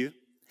offended you.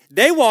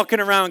 They walking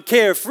around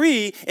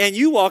carefree and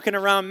you walking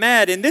around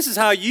mad. And this is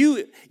how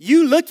you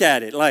look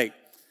at it. Like,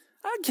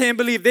 I can't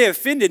believe they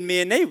offended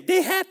me and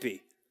they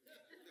happy.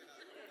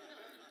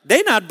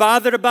 They not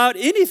bothered about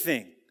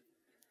anything.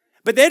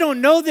 But they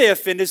don't know they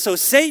offended. So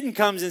Satan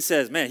comes and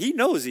says, man, he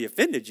knows he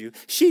offended you.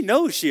 She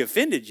knows she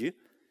offended you.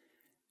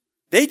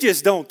 They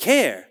just don't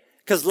care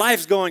because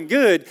life's going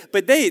good.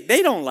 But they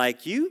don't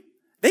like you.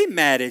 They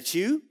mad at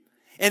you.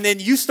 And then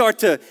you start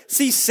to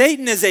see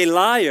Satan is a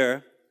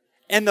liar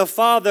and the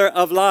father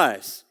of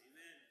lies.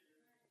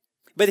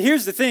 But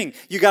here's the thing.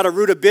 You got a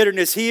root of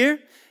bitterness here,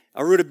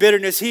 a root of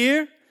bitterness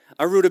here,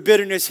 a root of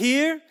bitterness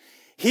here,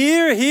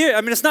 here.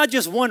 I mean, it's not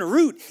just one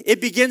root.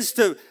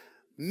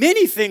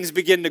 Many things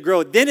begin to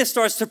grow. Then it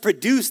starts to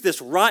produce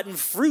this rotten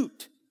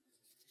fruit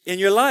in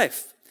your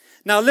life.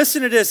 Now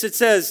listen to this. It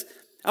says,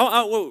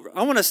 I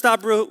want to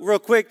stop real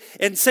quick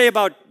and say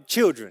about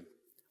children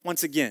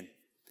once again.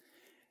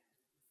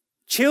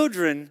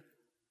 Children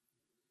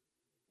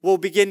will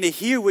begin to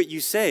hear what you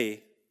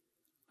say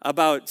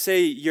about,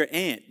 say, your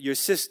aunt, your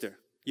sister,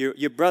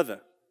 your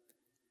brother.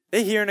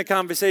 They hear in a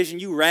conversation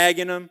you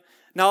ragging them.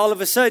 Now all of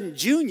a sudden,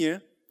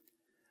 Junior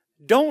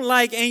don't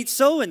like Aunt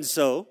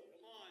so-and-so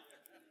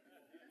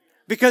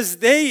because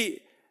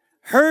they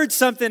heard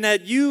something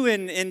that you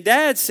and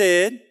Dad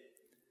said,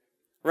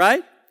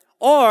 right?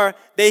 Or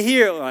they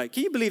hear, like,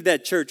 can you believe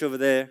that church over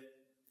there?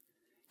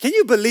 Can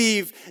you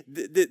believe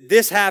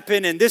this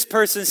happened and this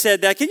person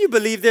said that? Can you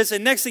believe this?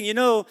 And next thing you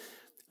know,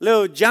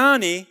 little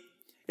Johnny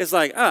is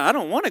like, I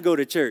don't want to go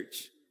to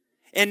church.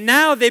 And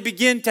now they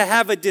begin to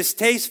have a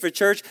distaste for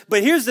church.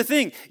 But here's the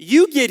thing.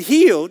 You get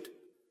healed.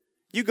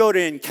 You go to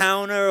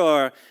Encounter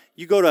or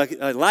you go to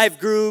a life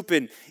group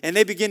and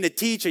they begin to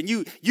teach and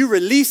you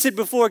release it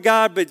before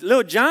God. But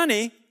little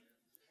Johnny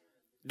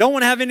don't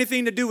want to have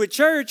anything to do with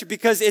church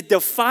because it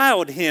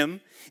defiled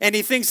him. And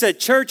he thinks that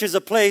church is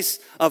a place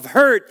of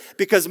hurt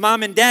because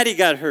mom and daddy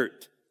got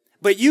hurt.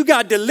 But you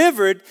got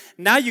delivered.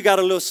 Now you got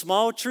a little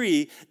small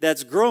tree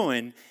that's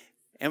growing.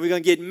 And we're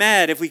going to get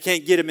mad if we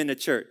can't get him into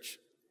church.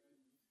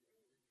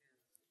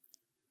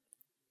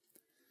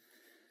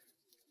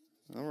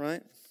 All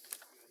right.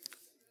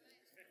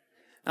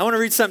 I want to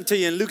read something to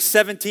you in Luke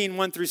 17,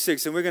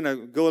 1-6. And we're going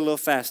to go a little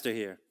faster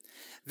here.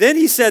 Then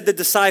he said to the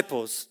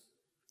disciples,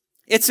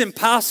 it's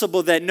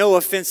impossible that no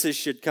offenses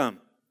should come.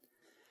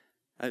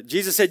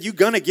 Jesus said, you're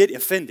going to get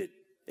offended.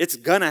 It's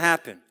going to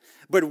happen.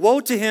 But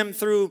woe to him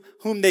through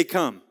whom they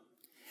come.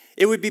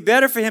 It would be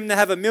better for him to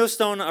have a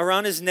millstone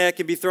around his neck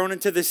and be thrown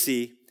into the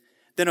sea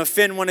than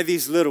offend one of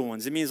these little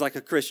ones. It means like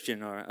a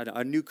Christian or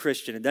a new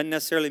Christian. It doesn't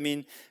necessarily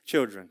mean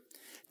children.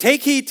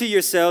 Take heed to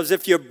yourselves.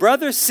 If your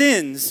brother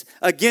sins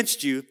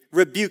against you,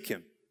 rebuke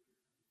him.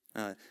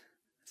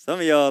 Some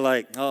of y'all are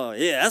like, oh,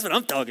 yeah, that's what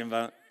I'm talking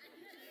about.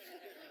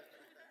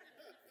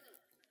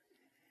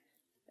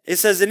 It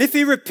says, and if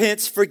he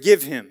repents,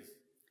 forgive him.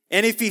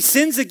 And if he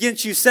sins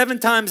against you 7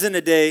 times in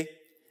a day,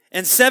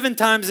 and 7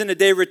 times in a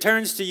day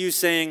returns to you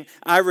saying,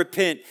 I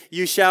repent,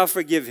 you shall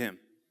forgive him.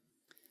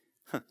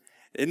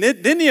 And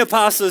then the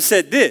apostles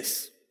said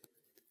this,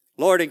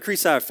 Lord,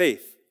 increase our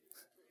faith.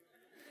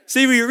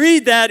 See, we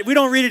read that. We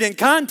don't read it in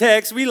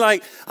context. We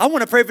like, I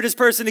want to pray for this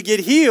person to get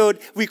healed.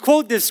 We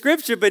quote this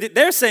scripture, but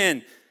they're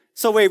saying,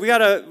 so wait, we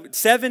got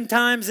 7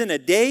 times in a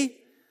day?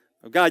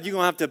 Oh God, you're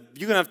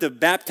gonna have to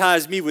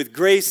baptize me with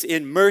grace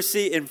and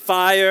mercy and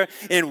fire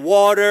and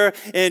water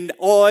and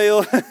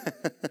oil.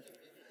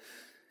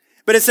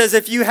 But it says,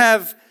 if you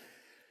have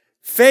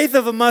faith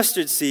of a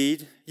mustard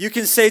seed, you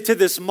can say to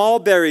this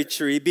mulberry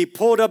tree, be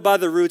pulled up by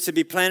the roots and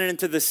be planted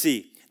into the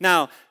sea.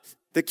 Now,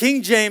 the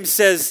King James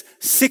says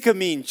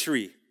sycamine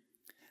tree.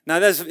 Now,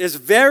 it's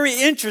very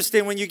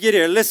interesting when you get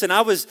here. Listen,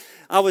 I was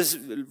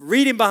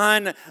reading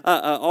behind an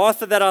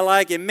author that I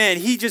like, and man,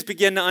 he just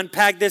began to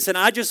unpack this, and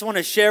I just want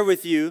to share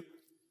with you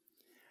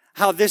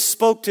how this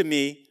spoke to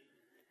me,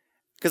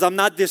 because I'm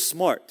not this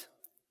smart,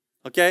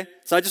 okay?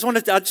 So I just want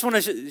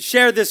to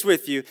share this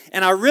with you,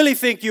 and I really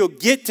think you'll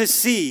get to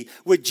see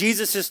what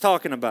Jesus is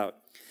talking about.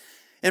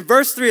 In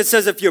verse 3, it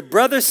says, if your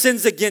brother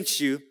sins against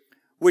you,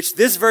 which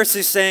this verse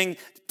is saying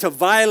to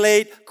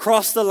violate,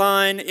 cross the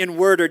line in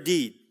word or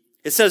deed.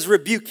 It says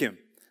rebuke him.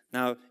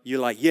 Now, you're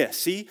like, yeah,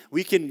 see,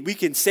 we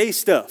can say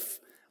stuff.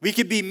 We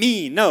can be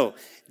mean. No.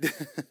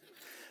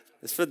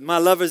 It's for my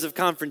lovers of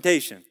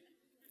confrontation.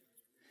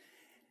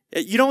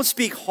 You don't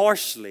speak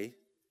harshly.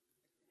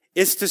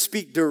 It's to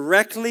speak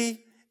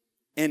directly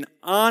and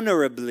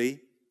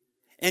honorably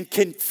and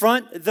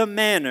confront the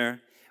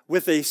manner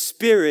with a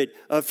spirit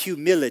of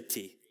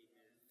humility.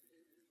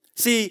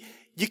 See,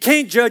 you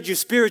can't judge your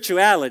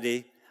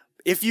spirituality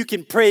if you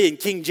can pray in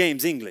King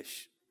James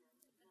English.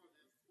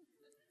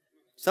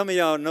 Some of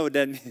y'all know what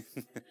that means.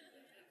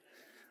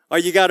 Or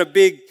you got a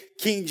big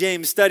King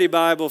James study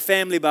Bible,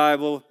 family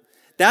Bible.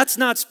 That's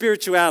not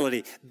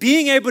spirituality.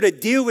 Being able to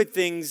deal with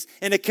things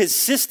in a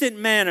consistent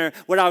manner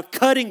without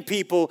cutting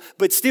people,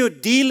 but still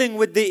dealing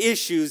with the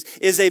issues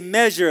is a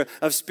measure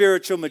of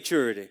spiritual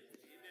maturity.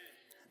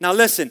 Now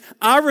listen,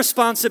 our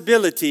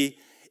responsibility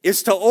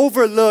is to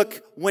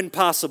overlook when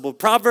possible.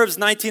 Proverbs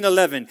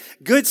 19:11,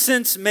 good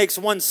sense makes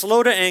one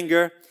slow to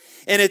anger,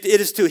 and it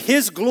is to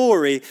his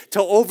glory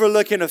to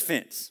overlook an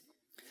offense.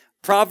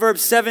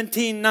 Proverbs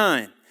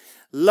 17:9,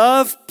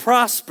 love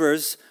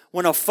prospers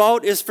when a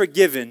fault is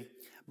forgiven,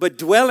 but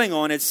dwelling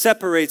on it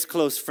separates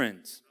close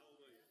friends.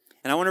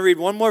 And I want to read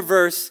one more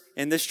verse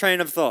in this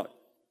train of thought.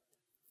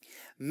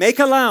 Make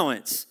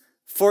allowance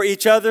for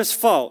each other's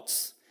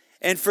faults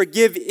and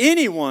forgive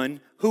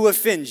anyone who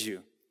offends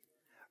you.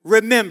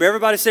 Remember,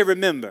 everybody say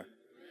remember.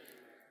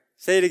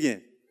 Say it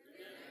again.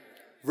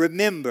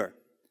 Remember,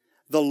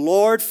 the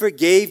Lord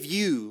forgave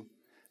you,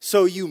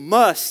 so you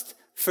must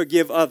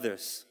forgive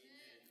others.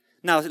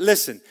 Now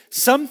listen,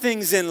 some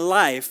things in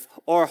life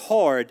are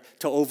hard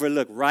to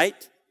overlook,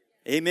 right?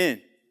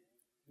 Amen.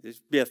 There'd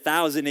be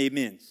 1,000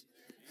 amens.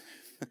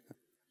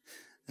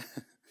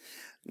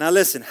 Now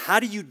listen, how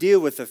do you deal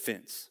with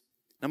offense?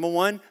 Number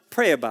one,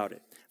 pray about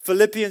it.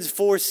 Philippians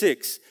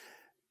 4:6.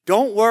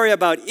 Don't worry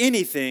about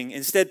anything.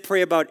 Instead,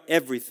 pray about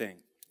everything.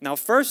 Now,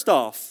 first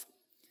off,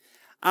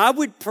 I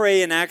would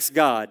pray and ask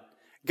God,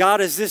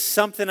 is this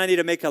something I need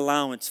to make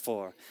allowance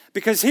for?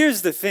 Because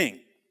here's the thing.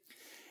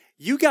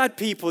 You got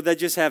people that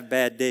just have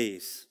bad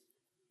days,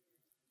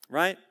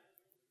 right?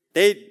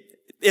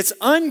 It's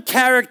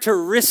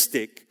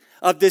uncharacteristic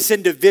of this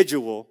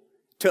individual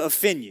to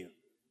offend you,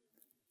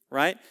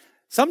 right?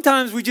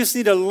 Sometimes we just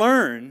need to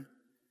learn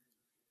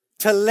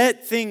to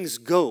let things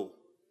go,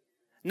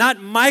 not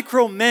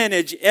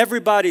micromanage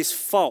everybody's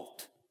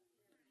fault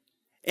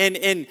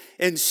and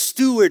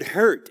steward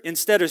hurt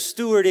instead of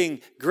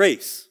stewarding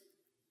grace.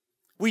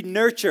 We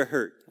nurture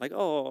hurt. Like,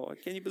 oh,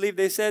 can you believe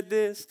they said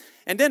this?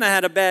 And then I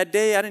had a bad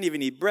day. I didn't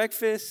even eat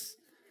breakfast.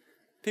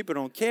 People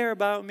don't care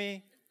about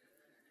me.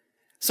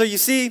 So you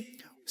see,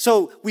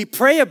 so we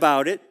pray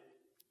about it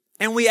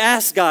and we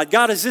ask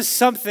God, is this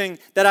something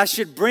that I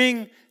should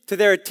bring to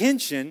their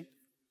attention?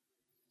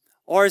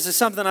 Or is it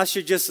something I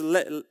should just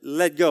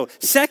let go?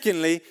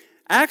 Secondly,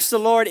 ask the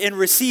Lord and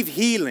receive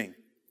healing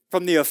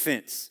from the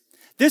offense.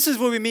 This is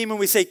what we mean when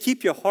we say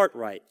keep your heart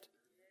right.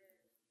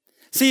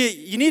 See,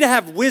 you need to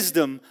have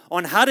wisdom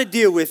on how to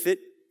deal with it,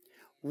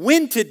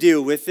 when to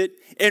deal with it,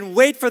 and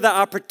wait for the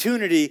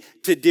opportunity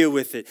to deal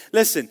with it.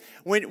 Listen,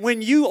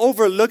 when you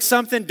overlook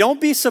something,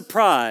 don't be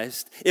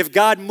surprised if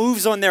God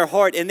moves on their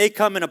heart and they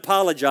come and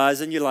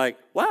apologize and you're like,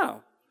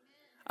 wow,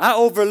 I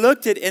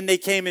overlooked it and they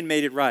came and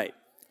made it right.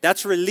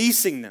 That's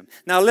releasing them.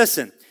 Now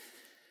listen,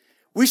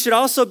 we should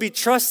also be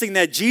trusting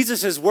that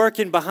Jesus is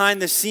working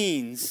behind the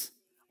scenes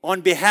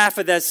on behalf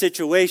of that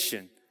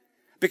situation.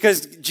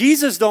 Because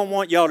Jesus don't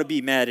want y'all to be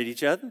mad at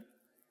each other.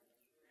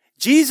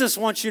 Jesus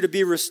wants you to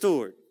be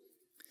restored.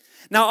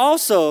 Now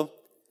also,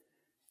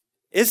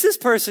 is this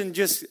person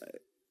just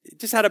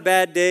had a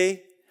bad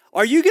day?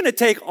 Are you going to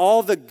take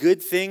all the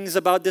good things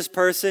about this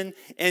person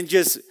and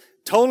just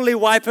totally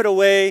wipe it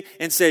away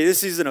and say,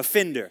 this is an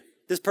offender?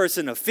 This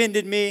person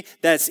offended me.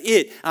 That's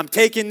it. I'm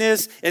taking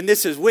this, and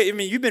this is,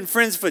 you've been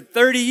friends for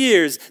 30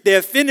 years. They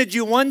offended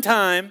you one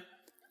time.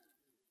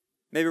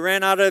 Maybe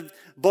ran out of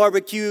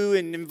barbecue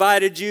and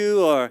invited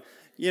you or,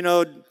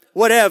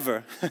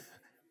 whatever.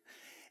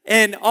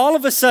 And all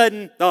of a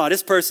sudden,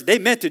 this person, they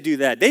meant to do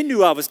that. They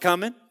knew I was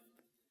coming.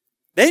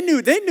 They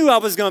knew I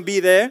was going to be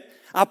there.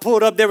 I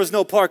pulled up, there was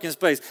no parking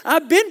space.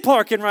 I've been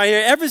parking right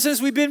here ever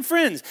since we've been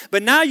friends.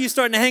 But now you're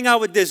starting to hang out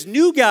with this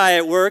new guy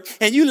at work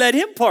and you let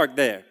him park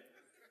there.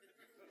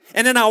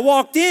 And then I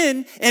walked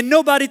in and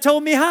nobody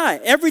told me hi.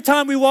 Every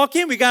time we walk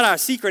in, we got our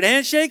secret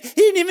handshake. He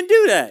didn't even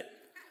do that.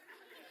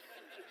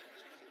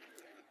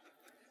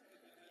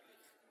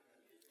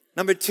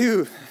 Number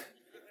two,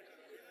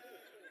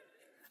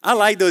 I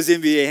like those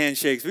NBA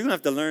handshakes. We're going to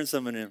have to learn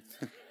some of them.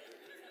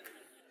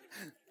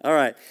 All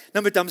right.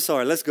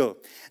 Let's go.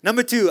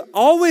 Number two,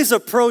 always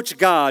approach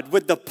God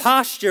with the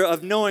posture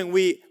of knowing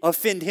we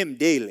offend him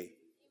daily.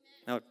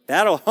 Now,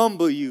 that'll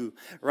humble you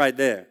right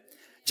there.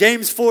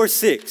 James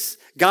 4:6,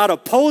 God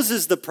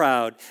opposes the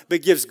proud,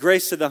 but gives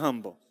grace to the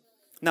humble.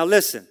 Now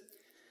listen,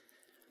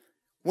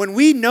 when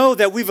we know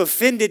that we've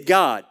offended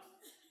God,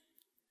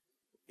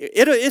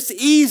 it's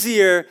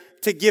easier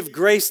to give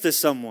grace to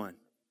someone.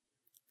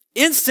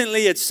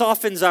 Instantly, it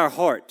softens our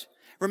heart.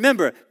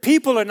 Remember,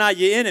 people are not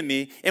your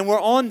enemy, and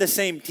we're on the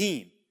same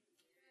team.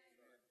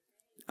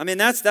 I mean,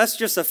 that's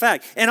just a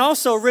fact. And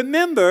also,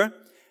 remember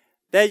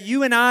that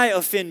you and I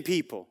offend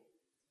people.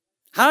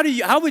 How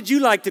would you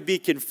like to be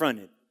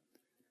confronted?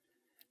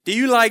 Do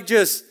you like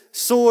just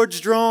swords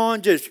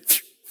drawn,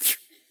 just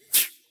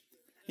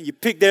and you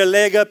pick their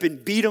leg up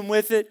and beat them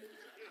with it?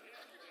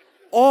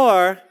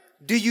 Or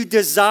do you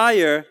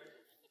desire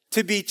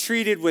to be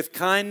treated with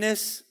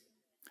kindness,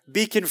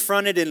 be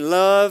confronted in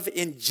love,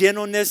 in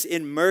gentleness,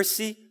 in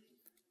mercy?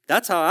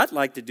 That's how I'd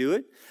like to do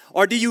it.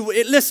 Or do you,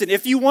 listen,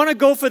 if you want to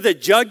go for the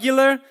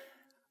jugular,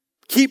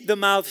 keep the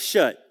mouth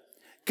shut.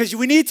 Because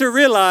we need to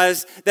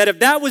realize that if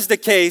that was the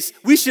case,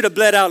 we should have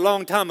bled out a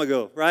long time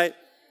ago, right?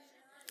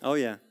 Oh,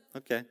 yeah.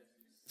 Okay.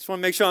 Just want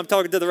to make sure I'm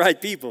talking to the right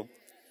people.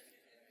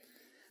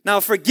 Now,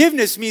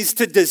 forgiveness means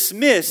to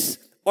dismiss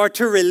or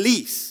to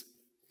release.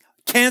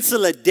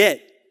 Cancel a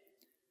debt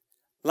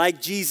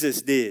like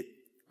Jesus did,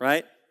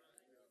 right?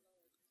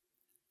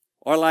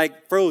 Or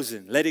like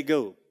Frozen, let it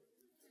go.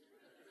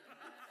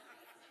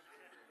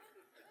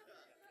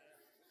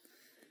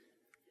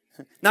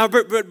 Now,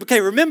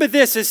 okay, remember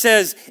this. It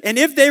says, and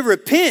if they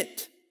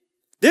repent,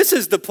 this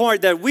is the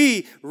point that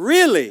we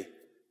really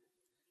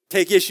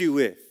take issue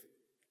with.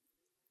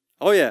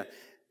 Oh, yeah.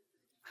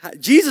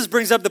 Jesus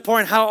brings up the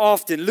point how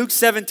often. Luke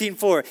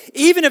 17:4.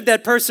 Even if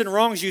that person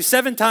wrongs you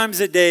 7 times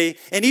a day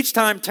and each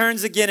time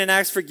turns again and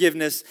asks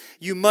forgiveness,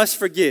 you must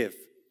forgive.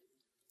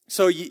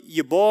 So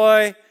your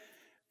boy,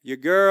 your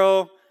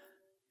girl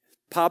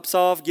pops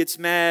off, gets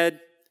mad.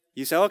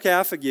 You say, okay,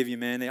 I forgive you,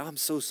 man. I'm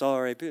so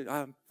sorry.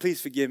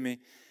 Please forgive me.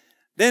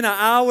 Then an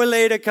hour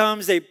later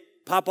comes, they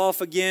pop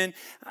off again.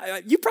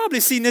 You've probably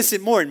seen this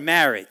more in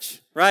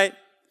marriage, right?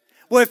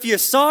 Well, if you're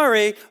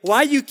sorry,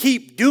 why you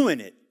keep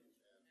doing it?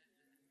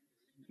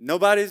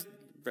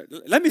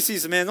 Let me see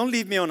some man. Don't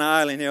leave me on the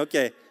island here,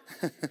 okay?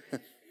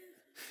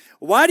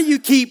 Why do you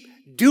keep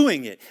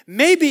doing it?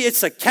 Maybe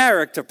it's a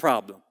character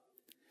problem.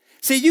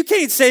 See, you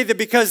can't say that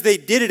because they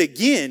did it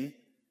again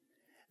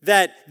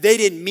that they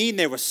didn't mean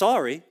they were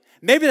sorry.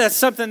 Maybe that's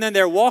something that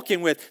they're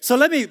walking with. So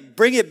let me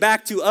bring it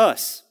back to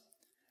us.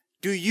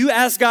 Do you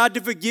ask God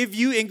to forgive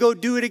you and go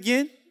do it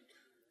again?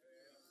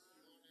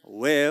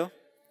 Well,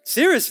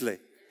 seriously.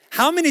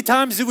 How many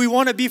times do we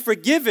want to be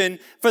forgiven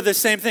for the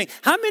same thing?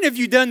 How many of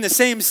you done the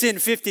same sin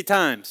 50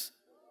 times?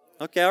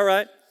 Okay, all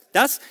right.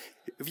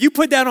 If you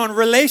put that on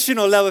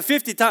relational level,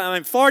 50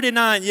 times,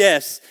 49,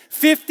 yes.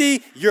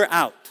 50, you're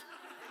out.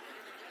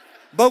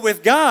 But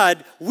with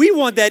God, we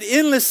want that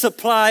endless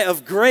supply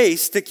of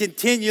grace to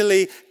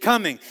continually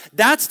coming.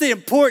 That's the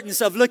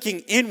importance of looking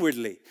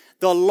inwardly.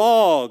 The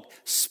log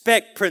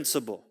speck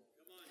principle.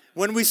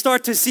 When we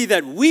start to see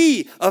that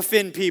we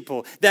offend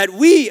people, that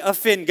we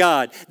offend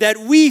God, that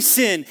we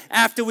sin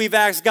after we've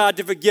asked God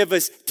to forgive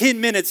us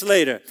 10 minutes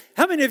later.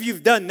 How many of you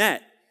have done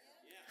that?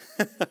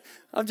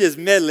 I'm just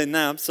meddling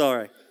now, I'm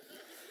sorry.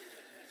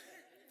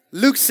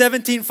 Luke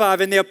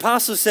 17:5, and the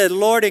apostle said,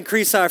 Lord,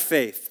 increase our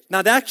faith.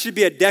 Now that should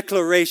be a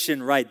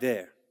declaration right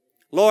there.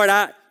 Lord,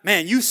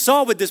 you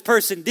saw what this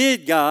person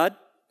did, God.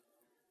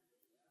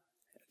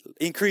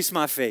 Increase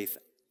my faith,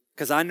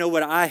 because I know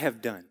what I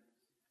have done.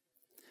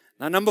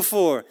 Now, number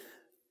 4,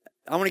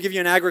 I want to give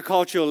you an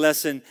agricultural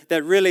lesson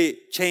that really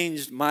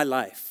changed my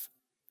life.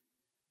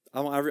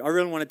 I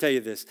really want to tell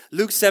you this.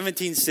 Luke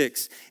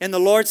 17:6. And the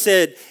Lord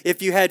said,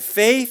 if you had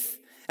faith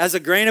as a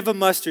grain of a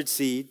mustard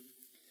seed,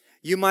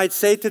 you might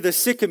say to the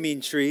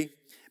sycamore tree,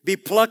 be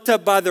plucked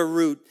up by the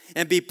root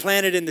and be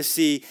planted in the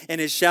sea,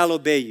 and it shall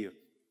obey you.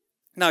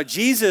 Now,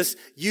 Jesus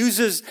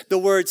uses the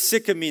word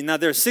sycamore. Now,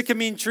 there are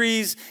sycamore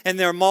trees and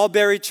there are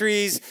mulberry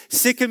trees.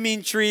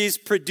 Sycamore trees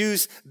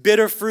produce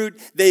bitter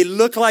fruit. They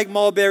look like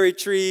mulberry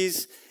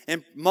trees,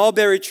 and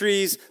mulberry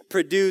trees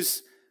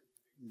produce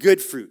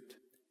good fruit,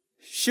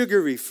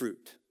 sugary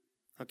fruit.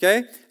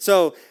 Okay?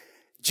 So,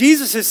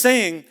 Jesus is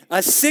saying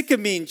a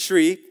sycamore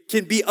tree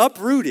can be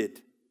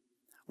uprooted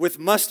with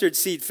mustard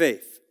seed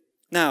faith.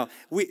 Now,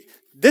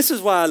 this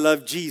is why I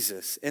love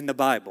Jesus in the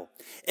Bible.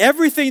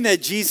 Everything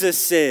that Jesus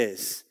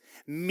says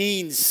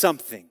means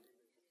something.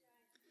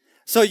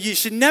 So you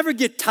should never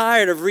get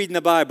tired of reading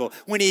the Bible.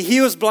 When he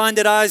heals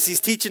blinded eyes, he's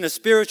teaching a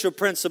spiritual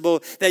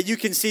principle that you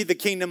can see the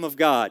kingdom of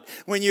God.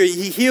 When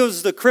he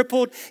heals the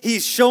crippled,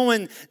 he's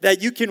showing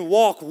that you can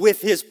walk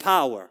with his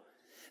power.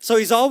 So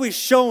he's always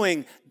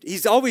showing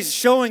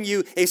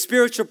you a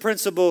spiritual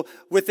principle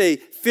with a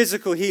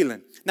physical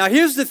healing. Now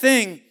here's the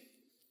thing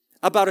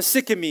about a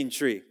sycamore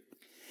tree.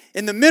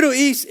 In the Middle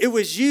East, it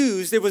was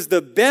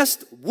the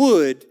best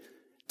wood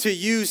to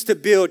use to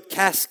build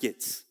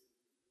caskets.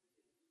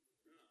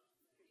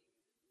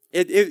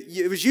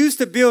 It was used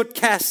to build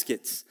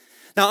caskets.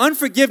 Now,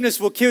 unforgiveness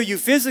will kill you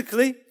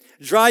physically,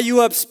 dry you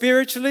up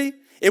spiritually.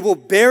 It will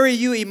bury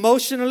you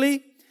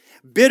emotionally.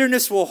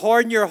 Bitterness will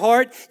harden your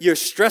heart. Your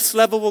stress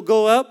level will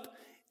go up,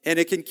 and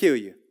it can kill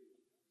you.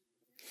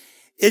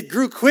 It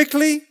grew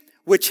quickly,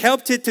 which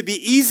helped it to be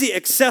easy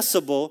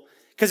accessible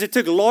because it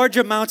took large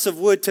amounts of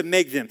wood to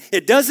make them.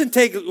 It doesn't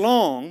take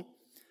long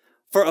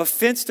for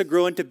offense to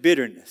grow into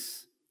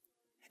bitterness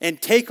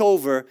and take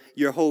over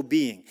your whole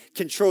being.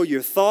 Control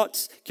your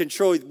thoughts,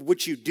 control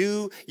what you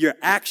do, your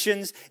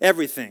actions,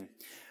 everything.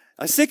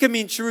 A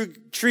sycamore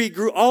tree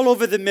grew all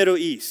over the Middle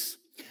East.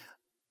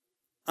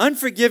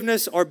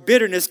 Unforgiveness or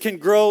bitterness can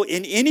grow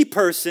in any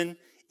person,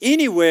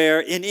 anywhere,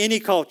 in any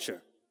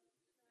culture.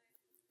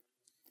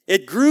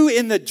 It grew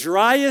in the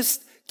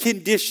driest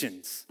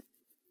conditions.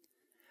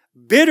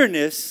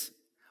 Bitterness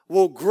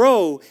will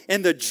grow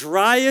in the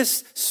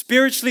driest,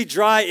 spiritually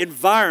dry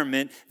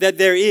environment that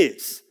there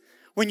is.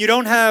 when you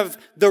don't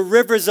have the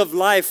rivers of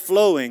life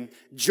flowing,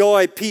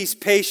 joy, peace,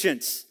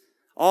 patience,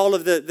 all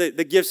of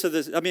the gifts of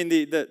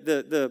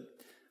the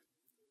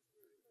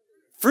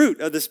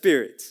fruit of the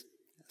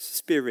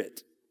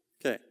Spirit.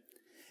 Okay.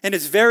 And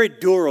it's very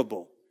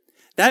durable.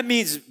 That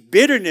means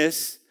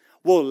bitterness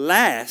will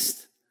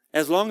last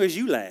as long as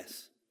you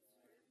last.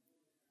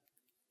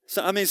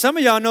 So, some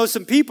of y'all know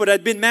some people that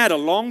have been mad a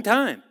long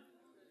time.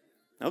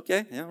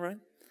 Okay, yeah, all right.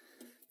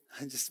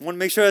 I just want to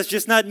make sure that's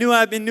just not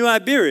in New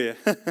Iberia.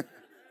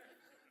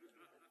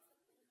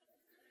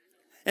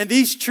 And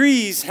these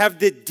trees have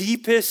the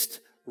deepest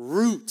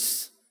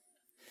roots.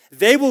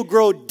 They will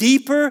grow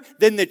deeper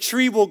than the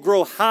tree will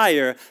grow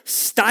higher,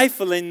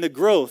 stifling the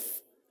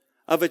growth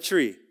of a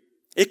tree.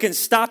 It can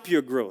stop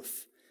your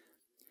growth.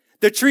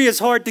 The tree is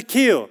hard to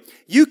kill.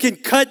 You can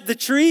cut the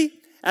tree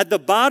at the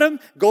bottom,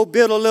 go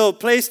build a little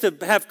place to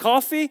have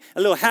coffee, a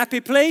little happy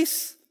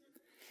place.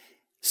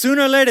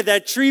 Sooner or later,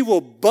 that tree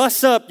will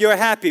bust up your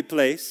happy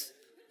place,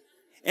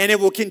 and it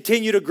will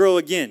continue to grow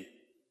again.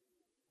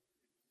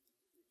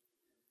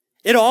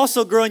 It'll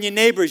also grow in your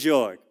neighbor's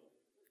yard.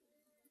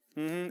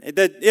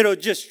 It'll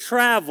just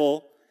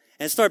travel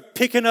and start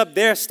picking up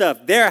their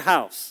stuff, their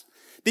house.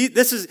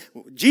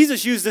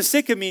 Jesus used the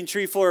sycamore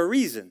tree for a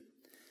reason.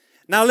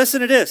 Now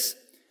listen to this.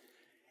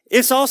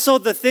 It's also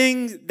the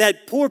thing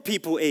that poor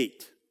people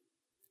ate.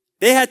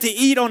 They had to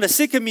eat on a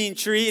sycamore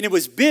tree, and it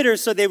was bitter,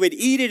 so they would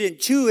eat it and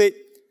chew it,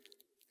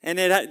 and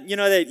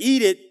they'd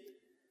eat it.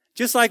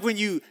 Just like when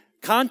you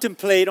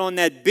contemplate on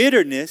that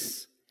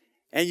bitterness,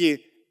 and you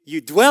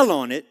dwell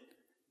on it,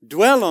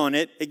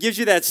 it gives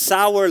you that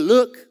sour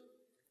look,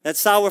 that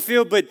sour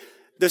feel. But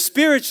the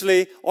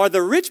spiritually, or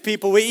the rich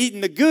people were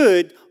eating the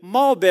good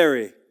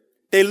mulberry.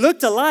 They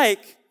looked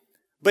alike,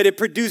 but it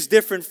produced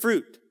different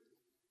fruit.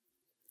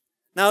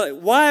 Now,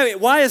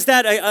 why is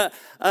that a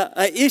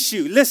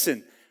issue?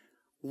 Listen,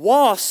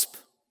 wasp,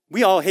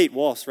 we all hate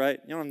wasps, right?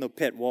 You don't have no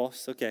pet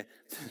wasps, okay.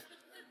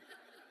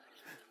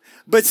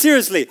 But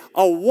seriously,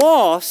 a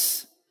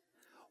wasp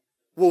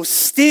will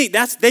sting.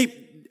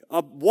 A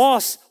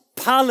wasp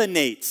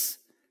pollinates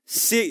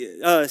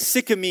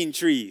sycamore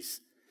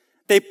trees.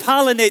 They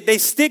pollinate, they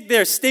stick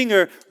their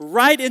stinger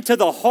right into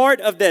the heart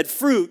of that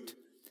fruit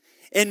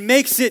and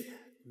makes it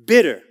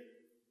bitter.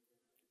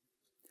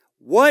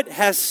 What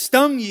has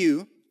stung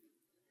you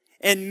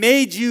and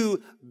made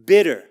you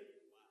bitter?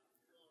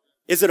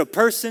 Is it a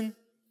person?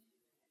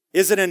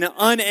 Is it an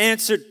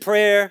unanswered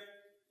prayer?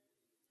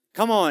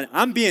 Come on,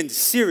 I'm being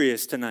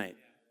serious tonight.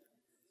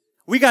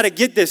 We got to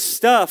get this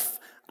stuff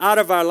out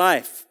of our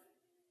life.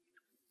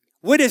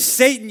 What is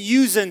Satan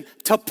using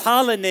to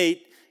pollinate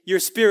your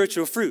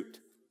spiritual fruit?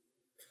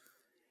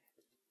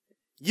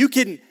 You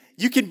can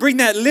bring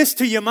that list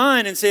to your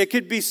mind and say it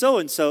could be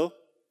so-and-so.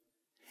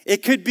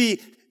 It could be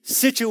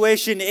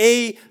situation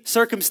A,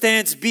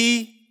 circumstance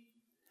B.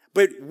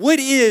 But what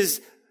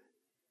is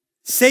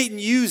Satan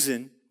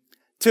using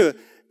to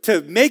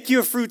make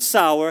your fruit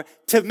sour,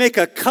 to make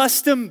a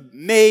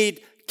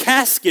custom-made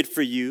casket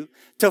for you,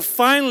 to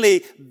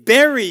finally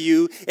bury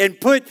you and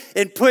put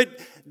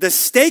the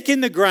stake in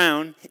the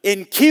ground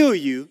and kill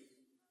you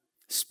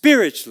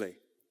spiritually?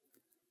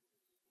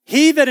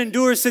 He that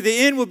endures to the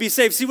end will be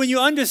saved. See, when you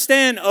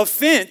understand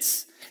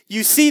offense,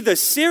 you see the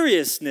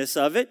seriousness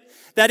of it.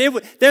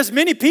 There's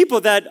many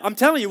people that, I'm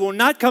telling you, will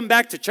not come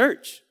back to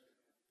church.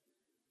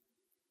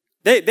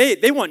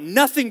 They want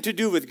nothing to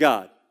do with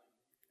God.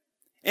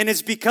 And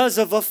it's because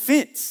of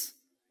offense.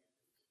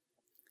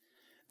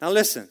 Now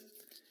listen,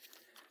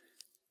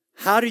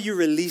 how do you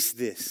release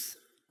this?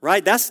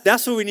 Right? That's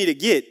what we need to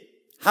get.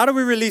 How do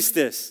we release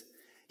this?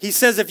 He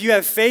says if you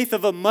have faith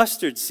of a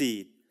mustard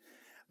seed.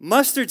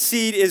 Mustard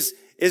seed is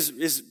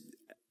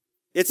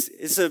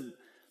a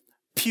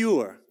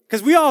pure.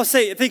 Because we all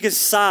think it's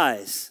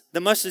size. The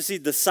mustard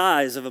seed, the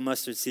size of a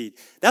mustard seed.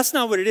 That's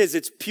not what it is.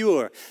 It's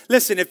pure.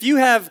 Listen, if you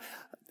have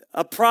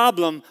a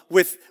problem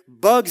with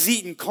bugs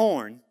eating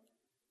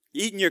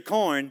your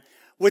corn,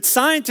 what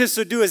scientists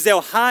will do is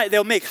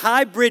they'll make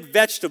hybrid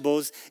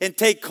vegetables and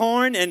take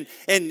corn and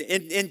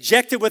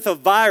inject it with a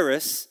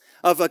virus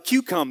of a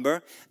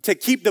cucumber to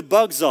keep the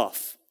bugs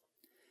off.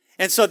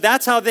 And so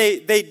that's how they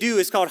do.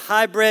 It's called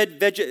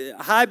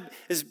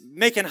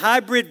making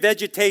hybrid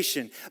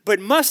vegetation. But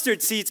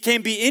mustard seeds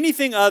can't be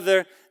anything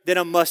other than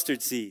a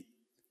mustard seed.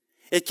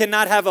 It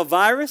cannot have a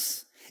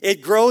virus.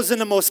 It grows in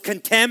the most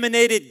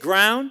contaminated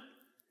ground.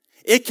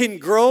 It can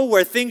grow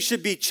where things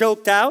should be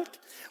choked out.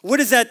 What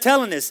is that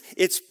telling us?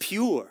 It's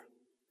pure.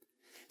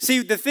 See,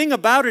 the thing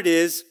about it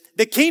is,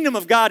 the kingdom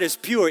of God is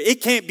pure.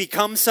 It can't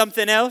become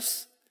something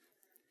else.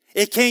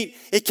 It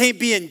can't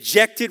be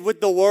injected with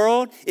the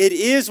world. It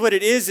is what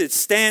it is. It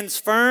stands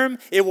firm.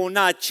 It will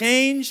not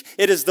change.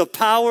 It is the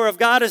power of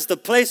God. It's the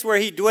place where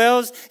He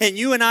dwells. And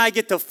you and I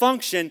get to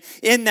function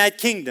in that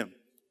kingdom.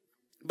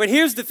 But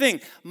here's the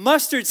thing.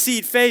 Mustard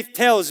seed faith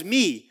tells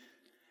me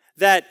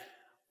that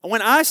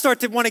when I start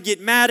to want to get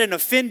mad and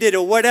offended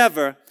or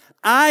whatever,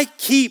 I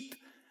keep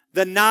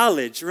the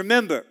knowledge.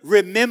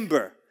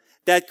 Remember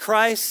that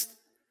Christ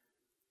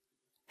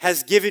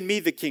has given me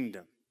the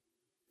kingdom.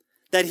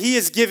 that he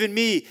has given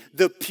me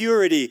the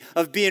purity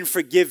of being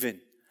forgiven,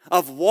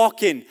 of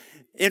walking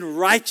in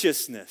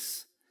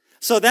righteousness.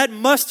 So that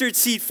mustard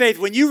seed faith,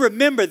 when you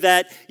remember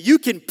that, you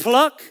can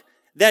pluck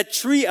that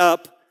tree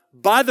up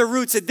by the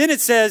roots. And then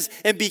it says,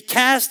 and be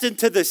cast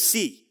into the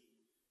sea.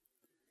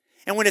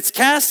 And when it's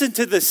cast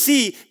into the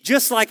sea,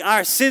 just like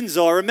our sins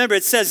are, remember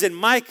it says in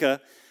Micah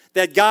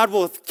that God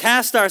will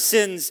cast our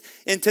sins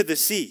into the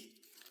sea.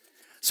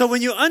 So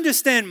when you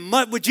understand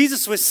what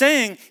Jesus was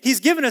saying, he's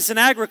given us an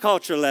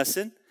agriculture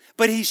lesson,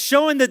 but he's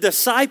showing the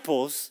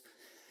disciples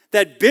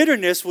that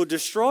bitterness will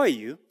destroy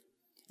you.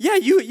 Yeah,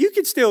 you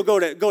can still go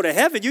to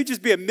heaven. You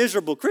just be a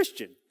miserable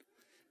Christian.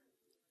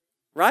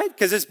 Right?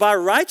 Because it's by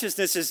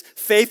righteousness is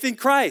faith in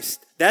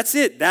Christ. That's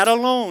it. That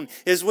alone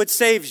is what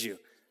saves you.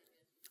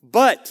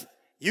 But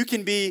you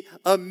can be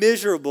a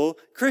miserable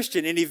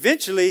Christian, and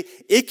eventually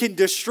it can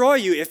destroy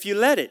you if you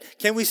let it.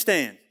 Can we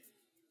stand?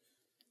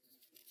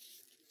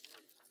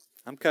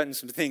 I'm cutting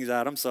some things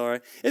out. I'm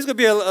sorry. It's going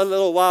to be a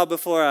little while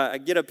before I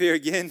get up here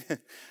again.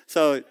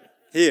 So,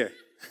 here.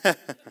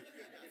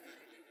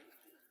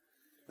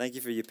 Thank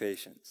you for your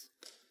patience.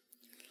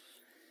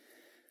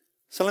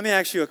 So let me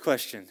ask you a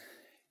question.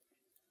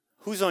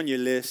 Who's on your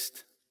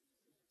list?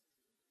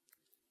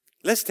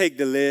 Let's take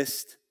the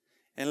list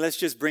and let's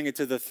just bring it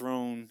to the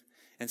throne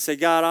and say,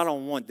 God, I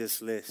don't want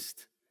this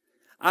list.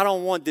 I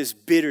don't want this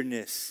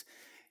bitterness.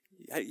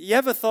 You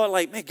ever thought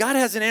like, man, God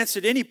hasn't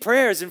answered any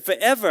prayers in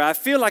forever. I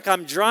feel like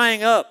I'm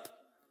drying up.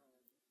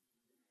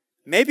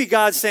 Maybe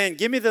God's saying,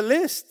 give me the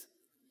list.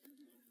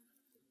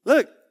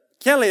 Look,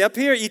 Kelly, up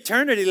here,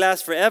 eternity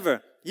lasts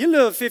forever. You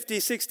live 50,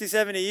 60,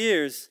 70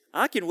 years.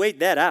 I can wait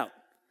that out.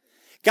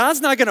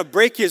 God's not going to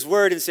break his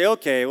word and say,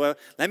 okay, well,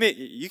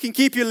 you can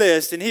keep your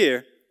list in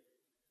here.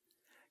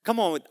 Come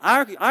on,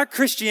 our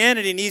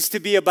Christianity needs to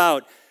be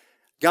about,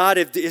 God,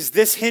 is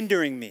this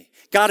hindering me?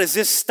 God, is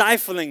this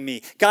stifling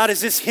me? God,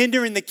 is this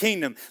hindering the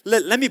kingdom?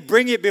 Let me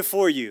bring it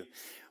before you.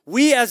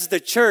 We as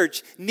the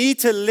church need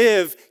to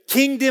live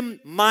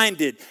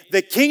kingdom-minded.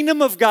 The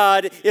kingdom of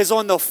God is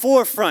on the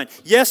forefront.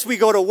 Yes, we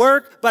go to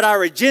work, but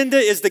our agenda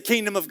is the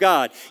kingdom of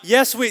God.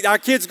 Yes, our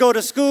kids go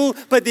to school,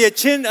 but the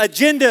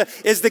agenda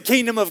is the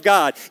kingdom of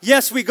God.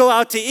 Yes, we go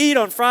out to eat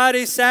on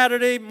Friday,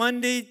 Saturday,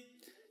 Monday,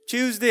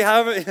 Tuesday,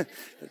 however.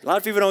 A lot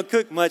of people don't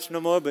cook much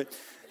no more, but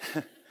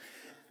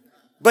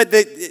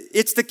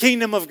it's the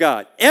kingdom of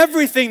God.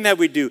 Everything that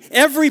we do,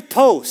 every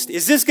post,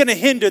 is this going to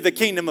hinder the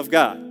kingdom of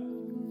God?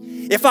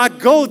 If I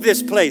go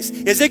this place,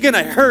 is it going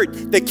to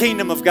hurt the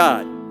kingdom of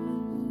God?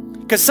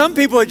 Because some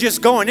people are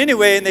just going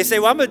anyway, and they say,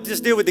 well, I'm going to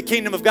just deal with the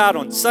kingdom of God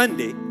on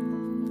Sunday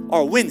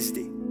or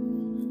Wednesday.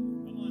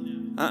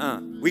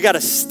 We got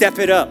to step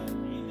it up.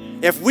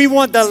 If we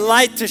want the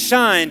light to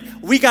shine,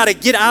 we got to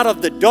get out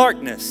of the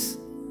darkness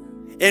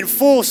in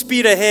full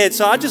speed ahead.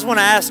 So I just want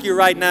to ask you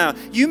right now,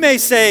 you may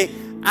say,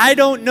 I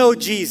don't know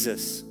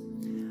Jesus.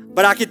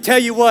 But I can tell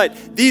you what,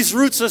 these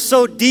roots are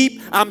so deep,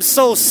 I'm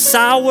so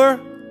sour,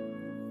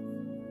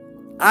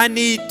 I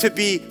need to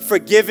be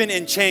forgiven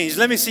and changed.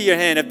 Let me see your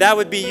hand. If that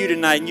would be you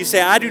tonight, and you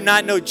say, I do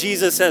not know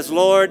Jesus as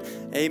Lord.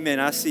 Amen.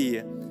 I see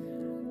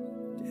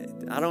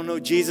you. I don't know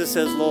Jesus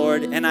as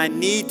Lord, and I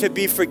need to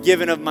be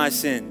forgiven of my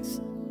sins.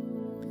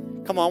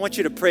 Come on, I want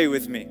you to pray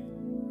with me.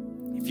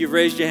 If you've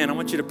raised your hand, I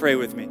want you to pray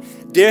with me.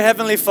 Dear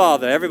Heavenly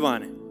Father,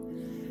 everybody,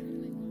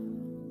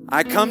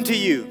 I come to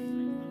you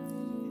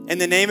in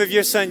the name of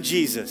your Son,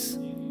 Jesus.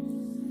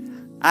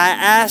 I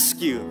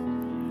ask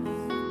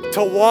you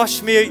to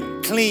wash me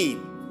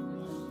clean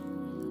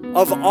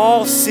of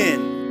all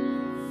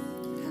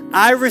sin.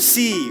 I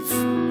receive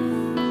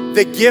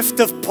the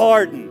gift of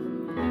pardon.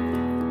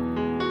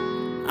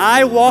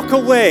 I walk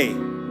away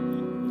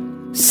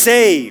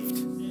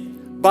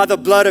saved by the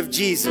blood of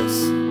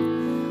Jesus.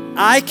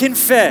 I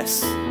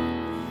confess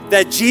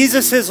that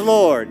Jesus is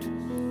Lord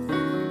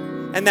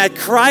and that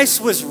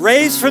Christ was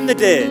raised from the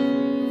dead.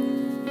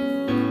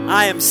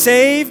 I am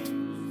saved.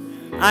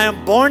 I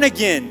am born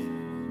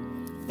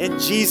again. In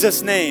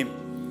Jesus'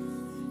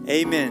 name,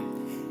 amen.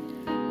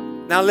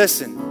 Now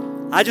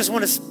listen, I just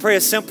want to pray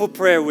a simple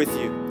prayer with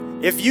you.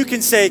 If you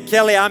can say,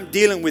 Kelly, I'm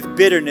dealing with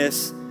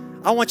bitterness,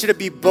 I want you to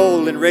be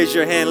bold and raise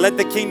your hand. Let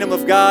the kingdom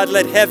of God,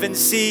 let heaven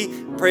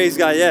see. Praise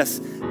God, yes.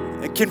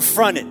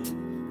 Confront it.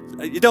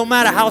 It don't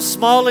matter how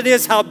small it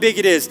is, how big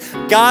it is.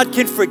 God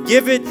can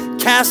forgive it,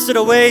 cast it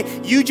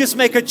away. You just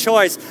make a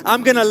choice.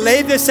 I'm going to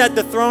lay this at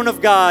the throne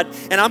of God,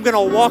 and I'm going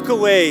to walk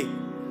away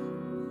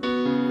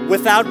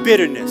without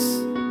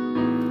bitterness.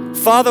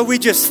 Father, we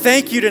just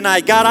thank you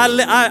tonight. God,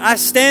 I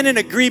stand in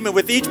agreement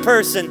with each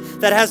person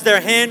that has their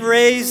hand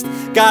raised.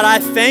 God, I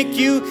thank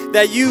you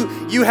that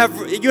you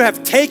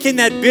have taken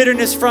that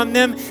bitterness from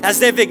them as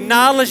they've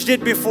acknowledged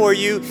it before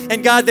you.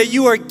 And God, that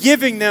you are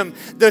giving them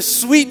the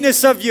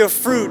sweetness of your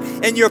fruit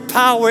and your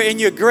power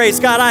and your grace.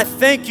 God, I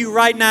thank you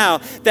right now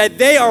that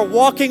they are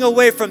walking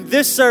away from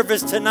this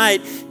service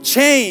tonight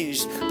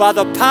changed by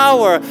the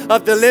power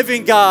of the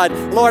living God.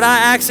 Lord, I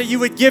ask that you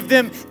would give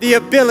them the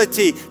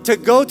ability to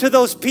go to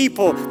those people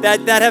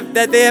that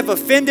they have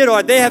offended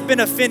or they have been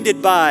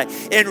offended by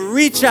and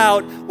reach out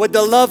out with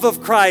the love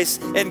of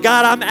Christ. And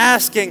God, I'm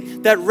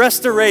asking that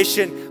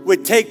restoration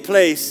would take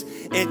place.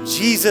 In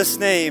Jesus'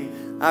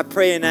 name, I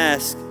pray and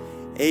ask,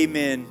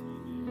 amen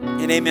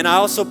and amen. I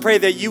also pray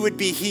that you would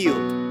be healed,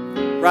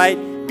 right?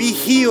 Be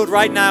healed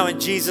right now in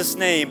Jesus'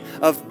 name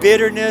of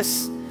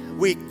bitterness.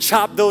 We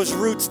chop those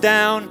roots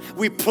down.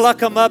 We pluck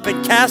them up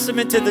and cast them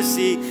into the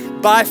sea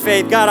by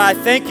faith. God, I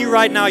thank you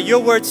right now. Your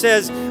word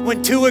says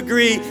when two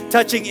agree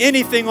touching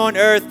anything on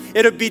earth,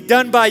 it'll be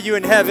done by you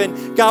in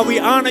heaven. God, we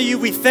honor you.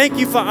 We thank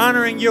you for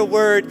honoring your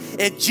word.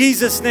 In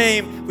Jesus'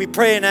 name, we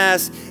pray and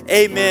ask,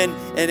 amen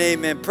and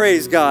amen.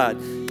 Praise God.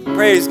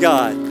 Praise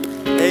God.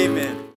 Amen.